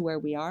get us to where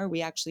we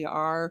actually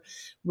are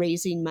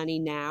raising money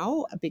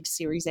now, a big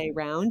Series A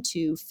round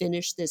to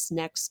finish this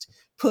next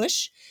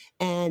push.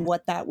 And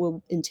what that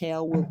will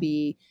entail will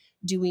be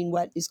doing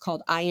what is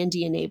called IND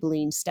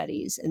enabling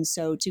studies. And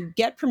so to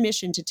get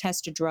permission to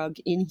test a drug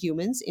in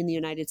humans in the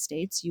United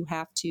States, you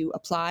have to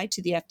apply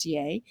to the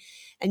FDA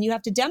and you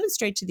have to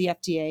demonstrate to the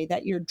FDA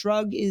that your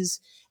drug is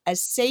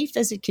as safe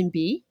as it can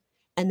be,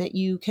 and that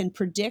you can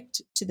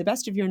predict, to the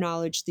best of your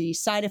knowledge, the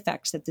side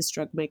effects that this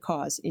drug may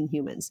cause in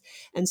humans.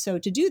 And so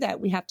to do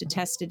that, we have to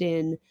test it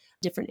in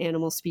different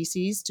animal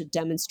species to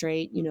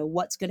demonstrate,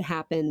 what's going to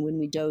happen when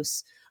we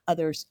dose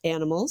other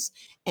animals.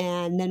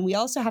 And then we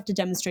also have to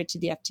demonstrate to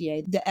the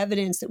FDA the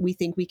evidence that we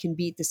think we can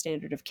beat the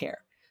standard of care.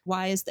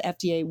 Why is the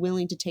FDA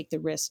willing to take the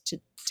risk to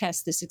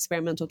test this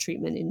experimental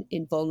treatment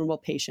in vulnerable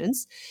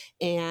patients?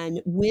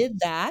 And with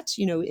that,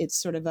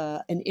 it's sort of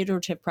an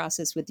iterative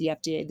process with the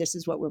FDA. This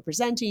is what we're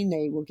presenting.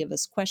 They will give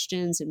us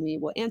questions and we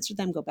will answer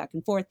them, go back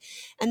and forth.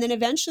 And then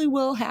eventually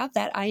we'll have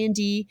that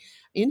IND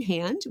in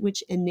hand,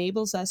 which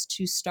enables us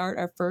to start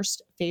our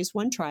first phase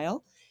 1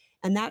 trial.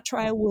 And that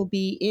trial will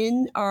be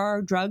in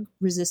our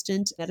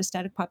drug-resistant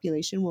metastatic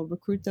population. We'll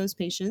recruit those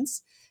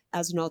patients.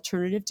 as an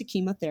alternative to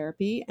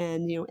chemotherapy.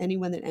 And,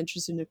 anyone that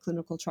enters in a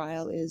clinical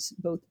trial is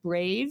both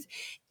brave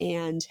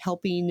and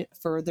helping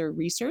further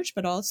research.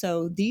 But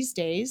also these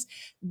days,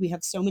 we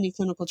have so many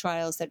clinical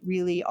trials that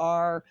really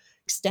are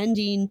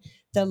extending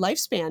the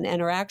lifespan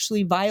and are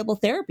actually viable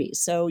therapies.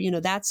 So,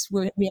 that's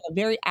where we have a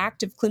very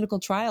active clinical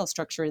trial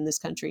structure in this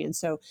country. And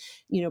so,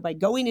 by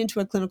going into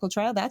a clinical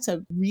trial, that's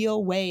a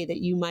real way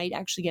that you might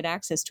actually get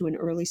access to an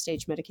early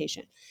stage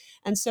medication.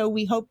 And so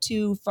we hope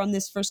to, from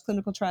this first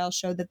clinical trial,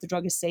 show that the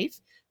drug is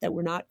safe, that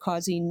we're not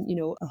causing,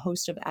 a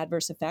host of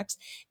adverse effects.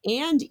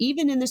 And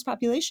even in this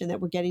population, that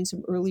we're getting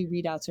some early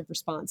readouts of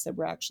response, that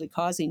we're actually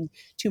causing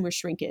tumor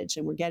shrinkage,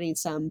 and we're getting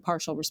some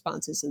partial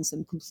responses and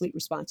some complete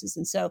responses.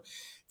 And so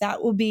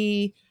that will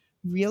be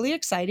really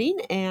exciting.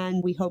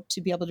 And we hope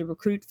to be able to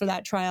recruit for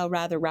that trial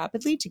rather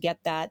rapidly to get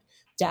that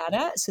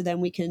data. So then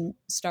we can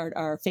start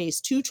our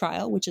phase 2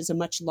 trial, which is a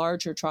much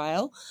larger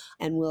trial.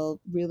 And we'll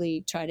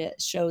really try to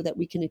show that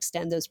we can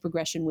extend those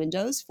progression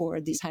windows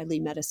for these highly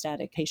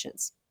metastatic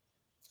patients.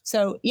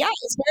 So yeah,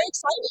 it's very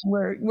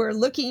exciting. We're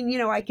looking,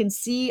 I can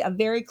see a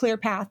very clear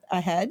path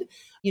ahead.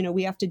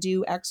 We have to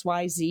do X,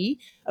 Y, Z.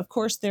 Of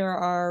course, there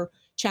are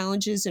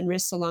challenges and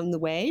risks along the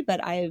way,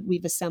 but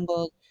we've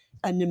assembled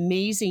an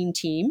amazing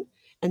team.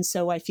 And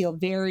so I feel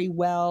very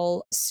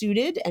well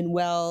suited and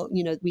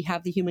we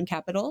have the human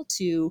capital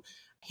to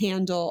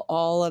handle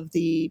all of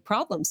the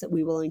problems that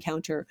we will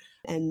encounter.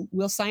 And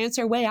we'll science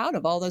our way out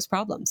of all those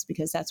problems,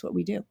 because that's what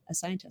we do as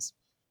scientists.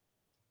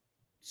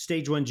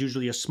 Stage 1 is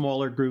usually a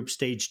smaller group.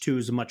 Stage 2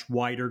 is a much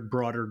wider,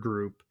 broader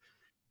group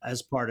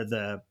as part of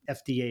the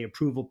FDA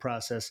approval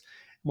process.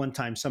 One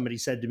time somebody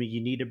said to me,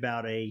 you need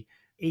about a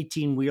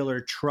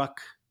 18-wheeler truck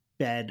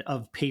bed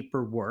of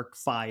paperwork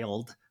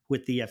filed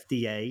with the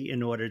FDA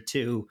in order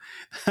to,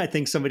 I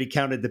think somebody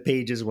counted the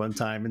pages one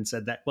time and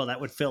said that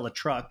would fill a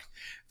truck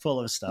full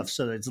of stuff.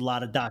 So there's a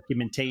lot of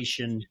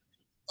documentation.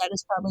 That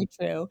is probably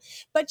true.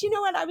 But you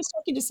know what? I was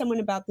talking to someone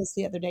about this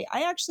the other day.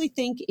 I actually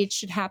think it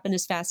should happen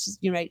as fast as,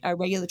 right, our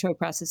regulatory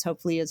process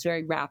hopefully is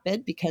very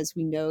rapid, because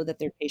we know that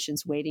there are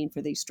patients waiting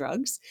for these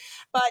drugs.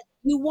 But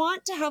you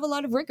want to have a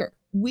lot of rigor.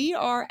 We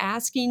are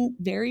asking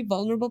very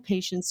vulnerable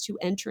patients to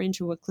enter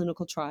into a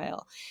clinical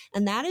trial.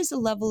 And that is a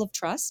level of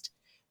trust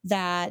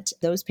that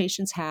those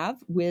patients have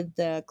with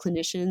the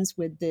clinicians,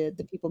 with the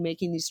people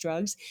making these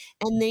drugs.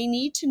 And they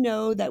need to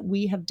know that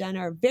we have done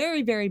our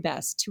very, very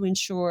best to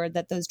ensure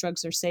that those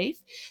drugs are safe,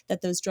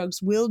 that those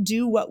drugs will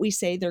do what we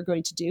say they're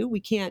going to do. We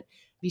can't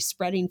be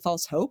spreading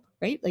false hope,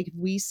 right? Like if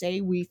we say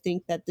we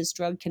think that this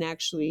drug can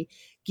actually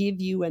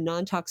give you a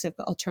non-toxic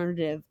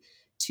alternative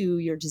to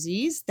your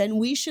disease, then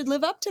we should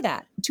live up to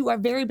that, to our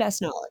very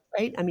best knowledge,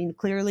 right? I mean,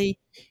 clearly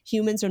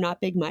humans are not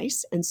big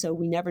mice, and so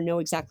we never know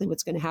exactly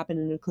what's going to happen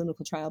in a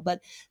clinical trial. But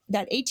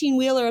that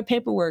 18-wheeler of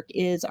paperwork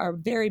is our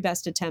very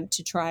best attempt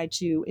to try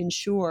to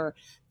ensure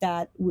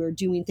that we're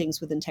doing things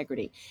with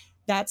integrity.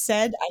 That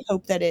said, I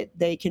hope that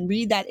they can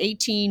read that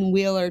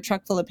 18-wheeler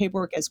truck full of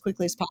paperwork as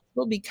quickly as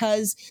possible,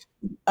 because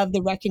of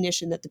the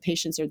recognition that the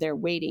patients are there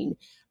waiting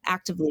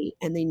actively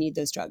and they need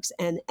those drugs.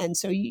 And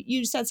so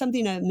you said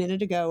something a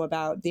minute ago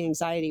about the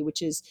anxiety,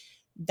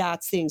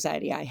 that's the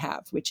anxiety I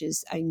have, which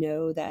is I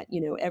know that,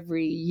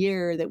 every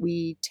year that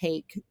we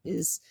take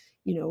is,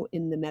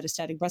 in the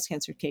metastatic breast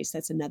cancer case,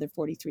 that's another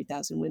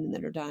 43,000 women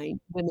that are dying,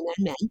 women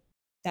and men.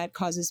 That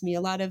causes me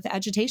a lot of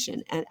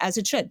agitation, and as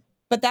it should.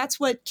 But that's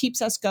what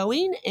keeps us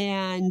going.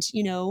 And,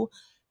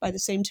 by the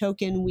same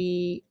token,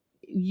 we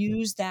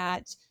use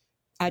that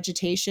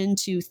agitation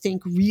to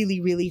think really,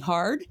 really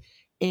hard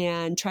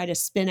and try to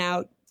spin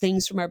out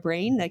things from our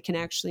brain that can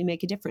actually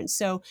make a difference.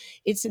 So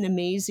it's an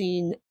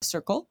amazing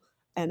circle.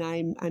 And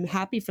I'm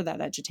happy for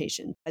that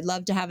agitation. I'd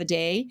love to have a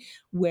day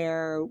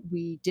where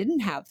we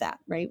didn't have that,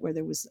 right? Where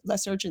there was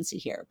less urgency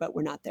here, but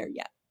we're not there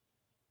yet.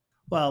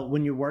 Well,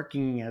 when you're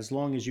working as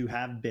long as you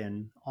have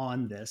been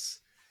on this,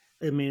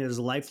 I mean, it's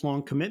a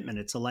lifelong commitment.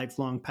 It's a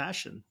lifelong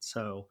passion.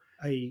 So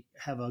I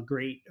have a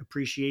great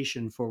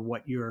appreciation for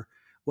what you're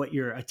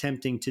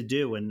attempting to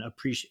do, and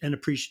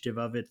appreciative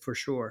of it for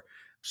sure.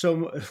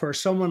 So for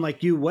someone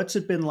like you, what's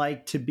it been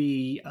like to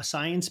be a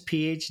science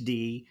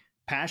PhD,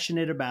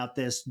 passionate about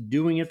this,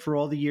 doing it for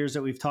all the years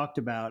that we've talked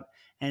about?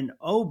 And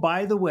oh,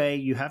 by the way,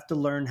 you have to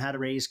learn how to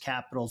raise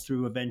capital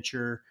through a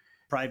venture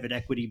private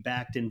equity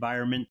backed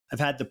environment. I've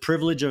had the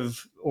privilege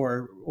of,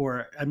 or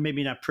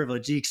maybe not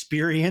privilege, the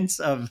experience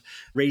of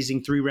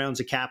raising 3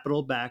 rounds of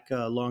capital back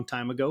a long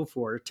time ago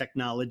for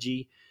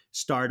technology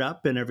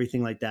startup and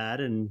everything like that.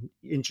 And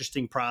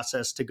interesting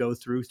process to go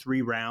through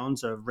 3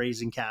 rounds of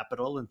raising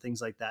capital and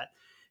things like that.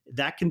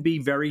 That can be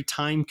very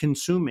time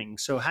consuming.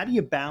 So how do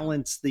you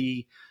balance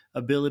the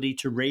ability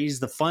to raise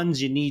the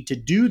funds you need to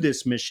do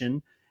this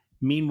mission?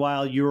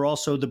 Meanwhile, you're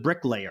also the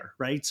bricklayer,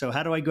 right? So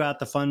how do I go out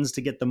the funds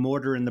to get the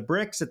mortar and the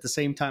bricks? At the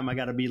same time, I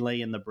got to be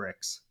laying the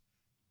bricks.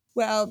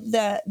 Well,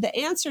 the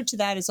answer to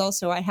that is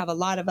also I have a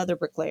lot of other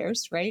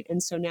bricklayers, right?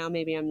 And so now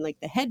maybe I'm like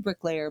the head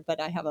bricklayer,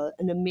 but I have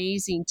an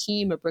amazing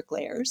team of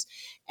bricklayers.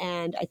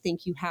 And I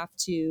think you have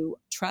to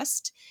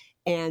trust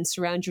and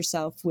surround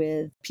yourself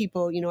with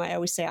people. I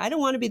always say, I don't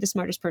want to be the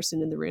smartest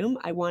person in the room.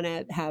 I want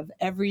to have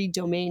every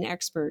domain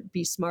expert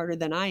be smarter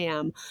than I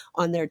am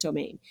on their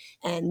domain.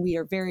 And we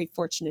are very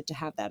fortunate to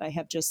have that. I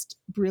have just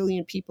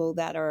brilliant people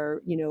that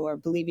are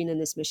believing in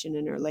this mission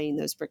and are laying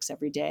those bricks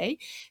every day.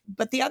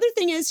 But the other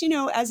thing is,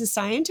 as a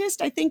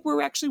scientist, I think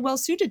we're actually well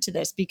suited to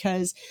this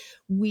because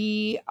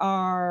we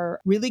are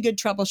really good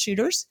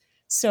troubleshooters.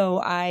 So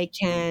I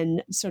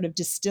can sort of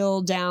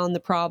distill down the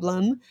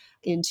problem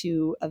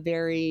into a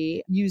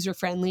very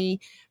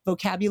user-friendly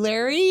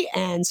vocabulary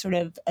and sort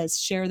of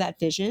share that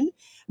vision.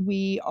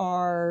 We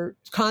are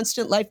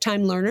constant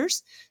lifetime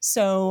learners.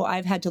 So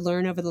I've had to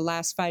learn over the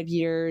last 5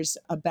 years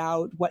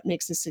about what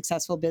makes a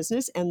successful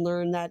business and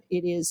learn that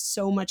it is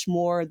so much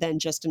more than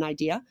just an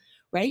idea,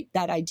 right?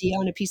 That idea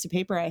on a piece of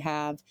paper I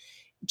have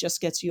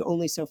just gets you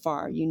only so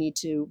far. You need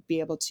to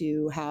be able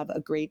to have a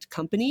great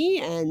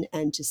company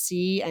and to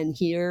see and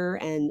hear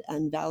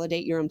and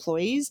validate your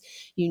employees.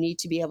 You need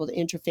to be able to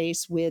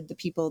interface with the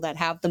people that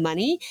have the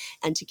money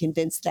and to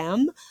convince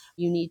them.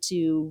 You need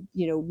to,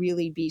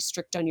 really be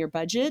strict on your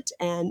budget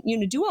and,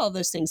 do all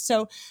those things.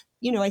 So,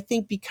 I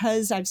think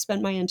because I've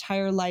spent my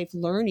entire life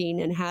learning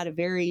and had a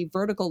very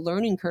vertical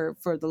learning curve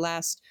for the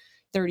last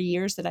 30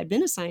 years that I've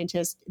been a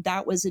scientist,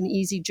 that was an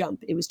easy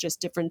jump. It was just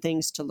different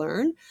things to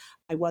learn.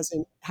 I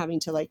wasn't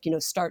having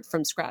to start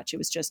from scratch. It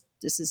was just,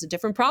 this is a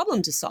different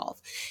problem to solve.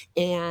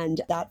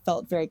 And that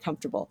felt very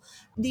comfortable.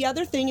 The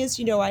other thing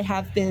is, I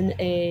have been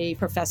a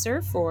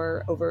professor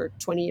for over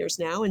 20 years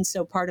now. And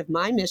so part of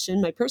my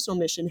mission, my personal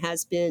mission,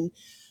 has been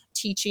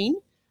teaching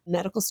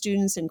medical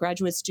students and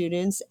graduate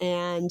students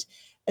and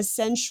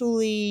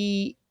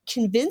essentially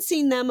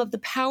convincing them of the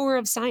power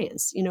of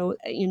science.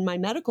 In my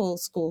medical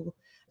school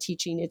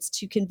teaching, it's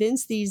to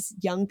convince these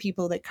young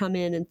people that come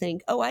in and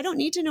think, oh, I don't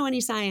need to know any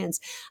science.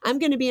 I'm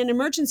going to be an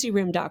emergency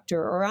room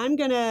doctor, or I'm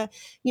going to,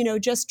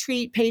 just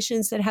treat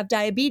patients that have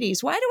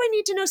diabetes. Why do I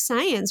need to know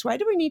science? Why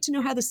do we need to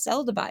know how the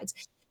cell divides?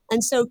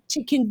 And so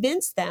to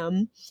convince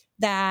them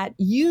that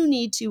you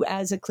need to,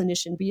 as a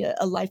clinician, be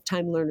a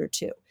lifetime learner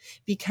too,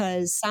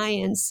 because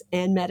science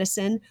and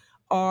medicine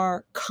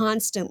are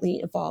constantly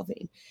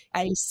evolving.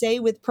 I say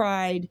with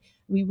pride,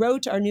 we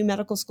wrote our new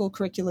medical school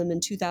curriculum in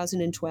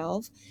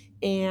 2012,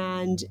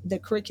 and the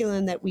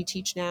curriculum that we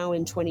teach now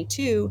in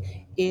 22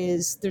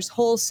 there's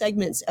whole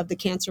segments of the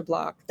cancer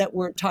block that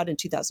weren't taught in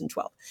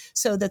 2012.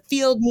 So the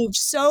field moved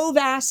so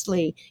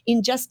vastly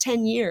in just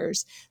 10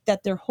 years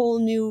that their whole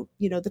new,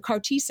 the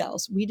CAR T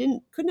cells,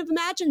 couldn't have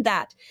imagined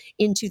that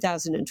in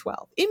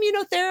 2012.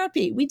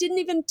 Immunotherapy, we didn't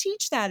even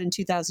teach that in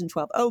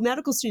 2012. Oh,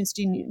 medical students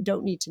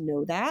don't need to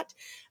know that.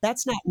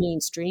 That's not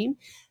mainstream.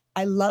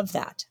 I love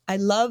that. I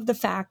love the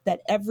fact that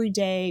every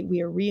day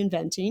we are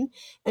reinventing.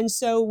 And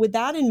so with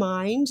that in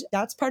mind,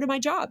 that's part of my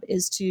job,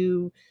 is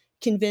to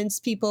convince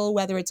people,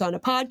 whether it's on a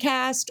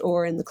podcast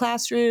or in the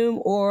classroom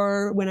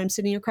or when I'm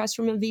sitting across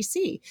from a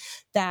VC,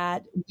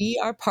 that we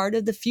are part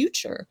of the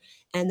future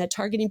and that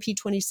targeting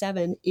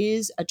P27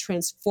 is a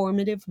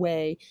transformative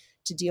way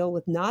to deal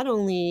with not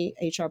only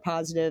HR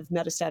positive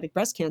metastatic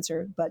breast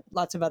cancer, but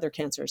lots of other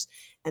cancers.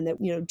 And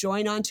that,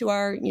 join onto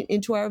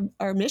into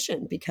our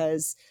mission,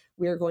 because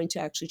we are going to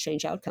actually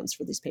change outcomes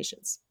for these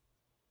patients.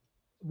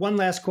 One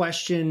last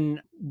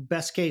question.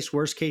 Best case,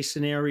 worst case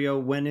scenario,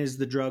 when is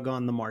the drug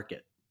on the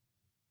market?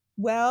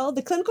 Well,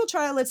 the clinical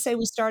trial, let's say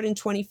we start in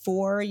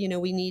 24,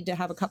 we need to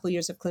have a couple of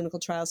years of clinical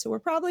trial. So we're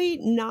probably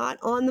not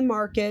on the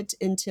market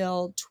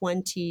until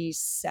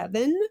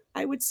 27,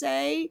 I would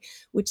say,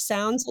 which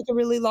sounds like a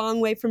really long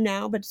way from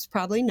now, but it's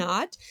probably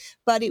not.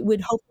 But it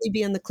would hopefully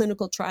be in the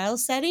clinical trial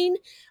setting.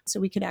 So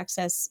we could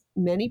access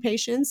many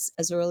patients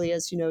as early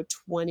as,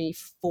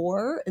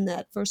 24 in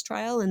that first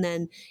trial, and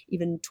then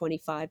even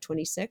 25,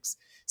 26.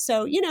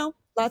 So,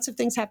 lots of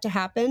things have to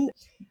happen.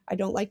 I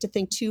don't like to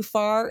think too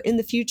far in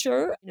the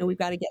future. We've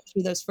got to get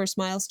through those first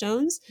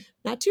milestones.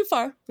 Not too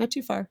far, not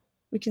too far.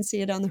 We can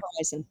see it on the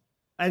horizon.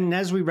 And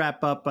as we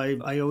wrap up,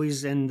 I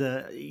always end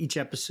each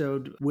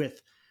episode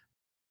with.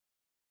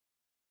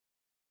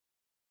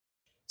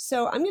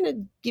 So I'm going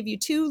to give you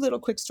two little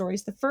quick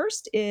stories. The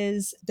first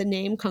is the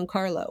name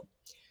Concarlo.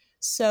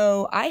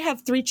 So I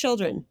have 3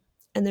 children,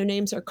 and their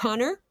names are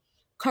Connor,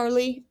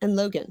 Carly, and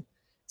Logan.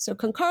 So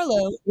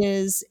Concarlo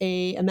is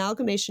a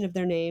amalgamation of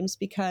their names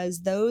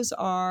because those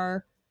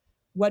are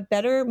what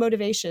better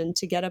motivation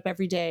to get up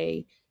every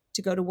day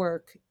to go to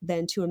work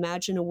than to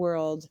imagine a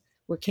world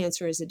where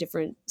cancer is a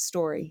different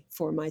story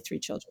for my 3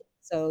 children.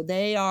 So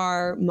they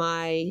are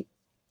my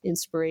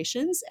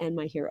inspirations and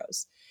my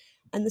heroes.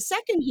 And the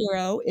second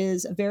hero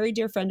is a very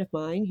dear friend of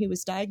mine who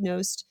was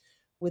diagnosed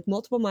with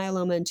multiple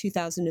myeloma in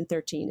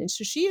 2013. And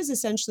so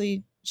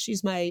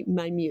she's my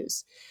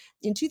muse.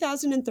 In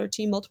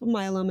 2013, multiple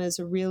myeloma is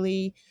a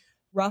really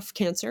rough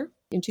cancer.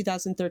 In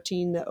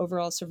 2013, the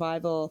overall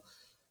survival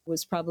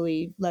was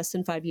probably less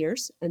than 5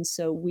 years. And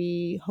so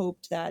we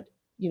hoped that,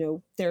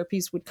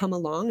 therapies would come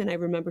along. And I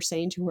remember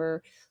saying to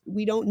her,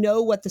 we don't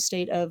know what the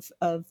state of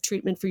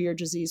treatment for your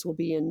disease will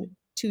be in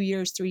 2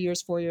 years, 3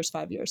 years, 4 years,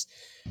 5 years.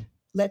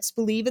 Let's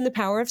believe in the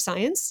power of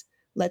science.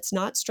 Let's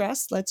not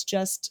stress. Let's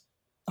just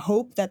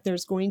hope that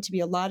there's going to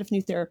be a lot of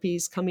new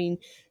therapies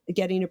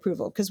getting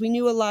approval, because we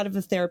knew a lot of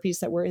the therapies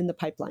that were in the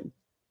pipeline.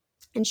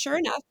 And sure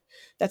enough,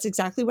 that's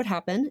exactly what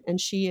happened.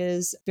 And she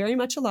is very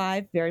much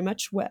alive,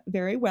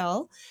 very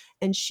well.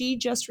 And she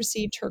just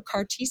received her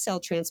CAR T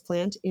cell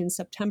transplant in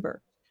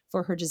September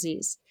for her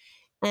disease.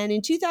 And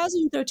in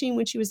 2013,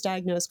 when she was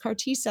diagnosed, CAR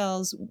T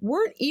cells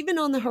weren't even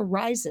on the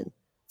horizon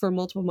for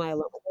multiple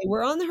myeloma. They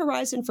were on the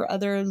horizon for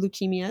other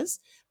leukemias,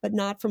 but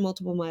not for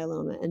multiple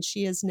myeloma. And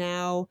she is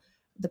now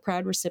the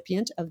proud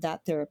recipient of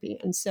that therapy.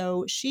 And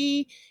so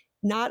she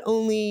not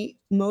only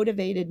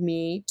motivated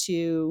me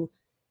to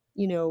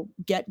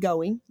get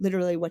going.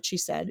 Literally what she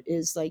said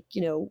is like,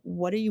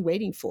 what are you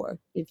waiting for?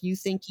 If you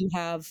think you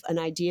have an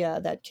idea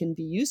that can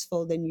be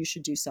useful, then you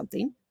should do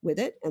something with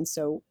it. And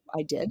so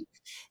I did.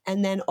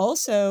 And then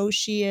also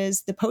she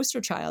is the poster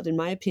child, in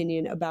my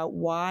opinion, about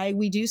why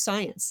we do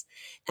science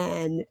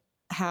and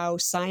how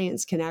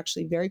science can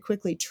actually very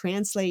quickly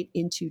translate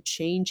into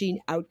changing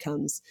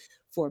outcomes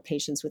for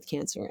patients with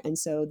cancer. And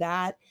so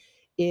that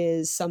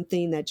is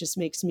something that just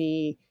makes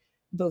me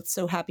both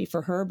so happy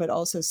for her, but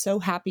also so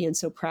happy and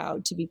so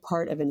proud to be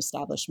part of an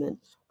establishment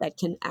that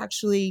can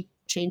actually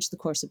change the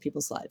course of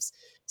people's lives.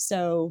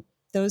 So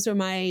those are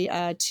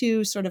my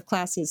two sort of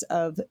classes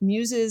of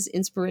muses,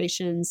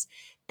 inspirations,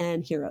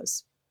 and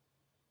heroes.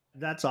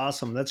 That's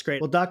awesome. That's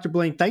great. Well, Dr.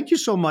 Blaine, thank you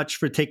so much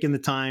for taking the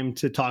time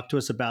to talk to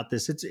us about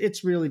this.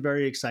 It's really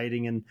very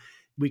exciting. And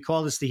we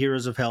call this the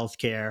Heroes of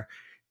Healthcare.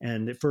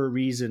 And for a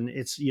reason,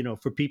 it's,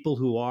 for people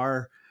who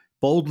are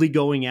boldly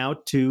going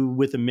out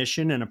with a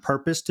mission and a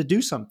purpose to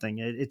do something.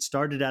 It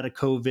started out of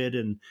COVID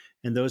and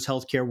those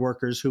healthcare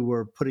workers who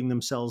were putting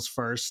themselves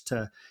first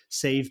to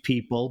save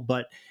people,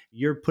 but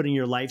you're putting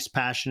your life's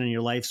passion and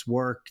your life's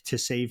work to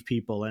save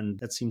people. And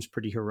that seems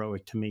pretty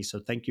heroic to me.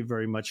 So thank you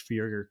very much for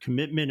your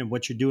commitment and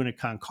what you're doing at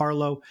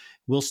Concarlo.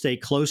 We'll stay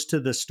close to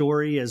the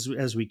story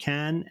as we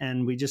can.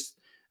 And we just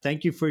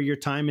thank you for your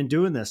time in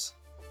doing this.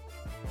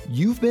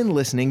 You've been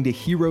listening to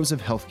Heroes of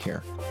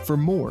Healthcare. For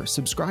more,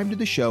 subscribe to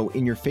the show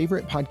in your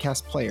favorite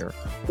podcast player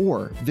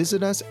or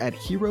visit us at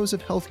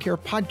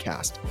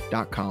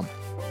heroesofhealthcarepodcast.com.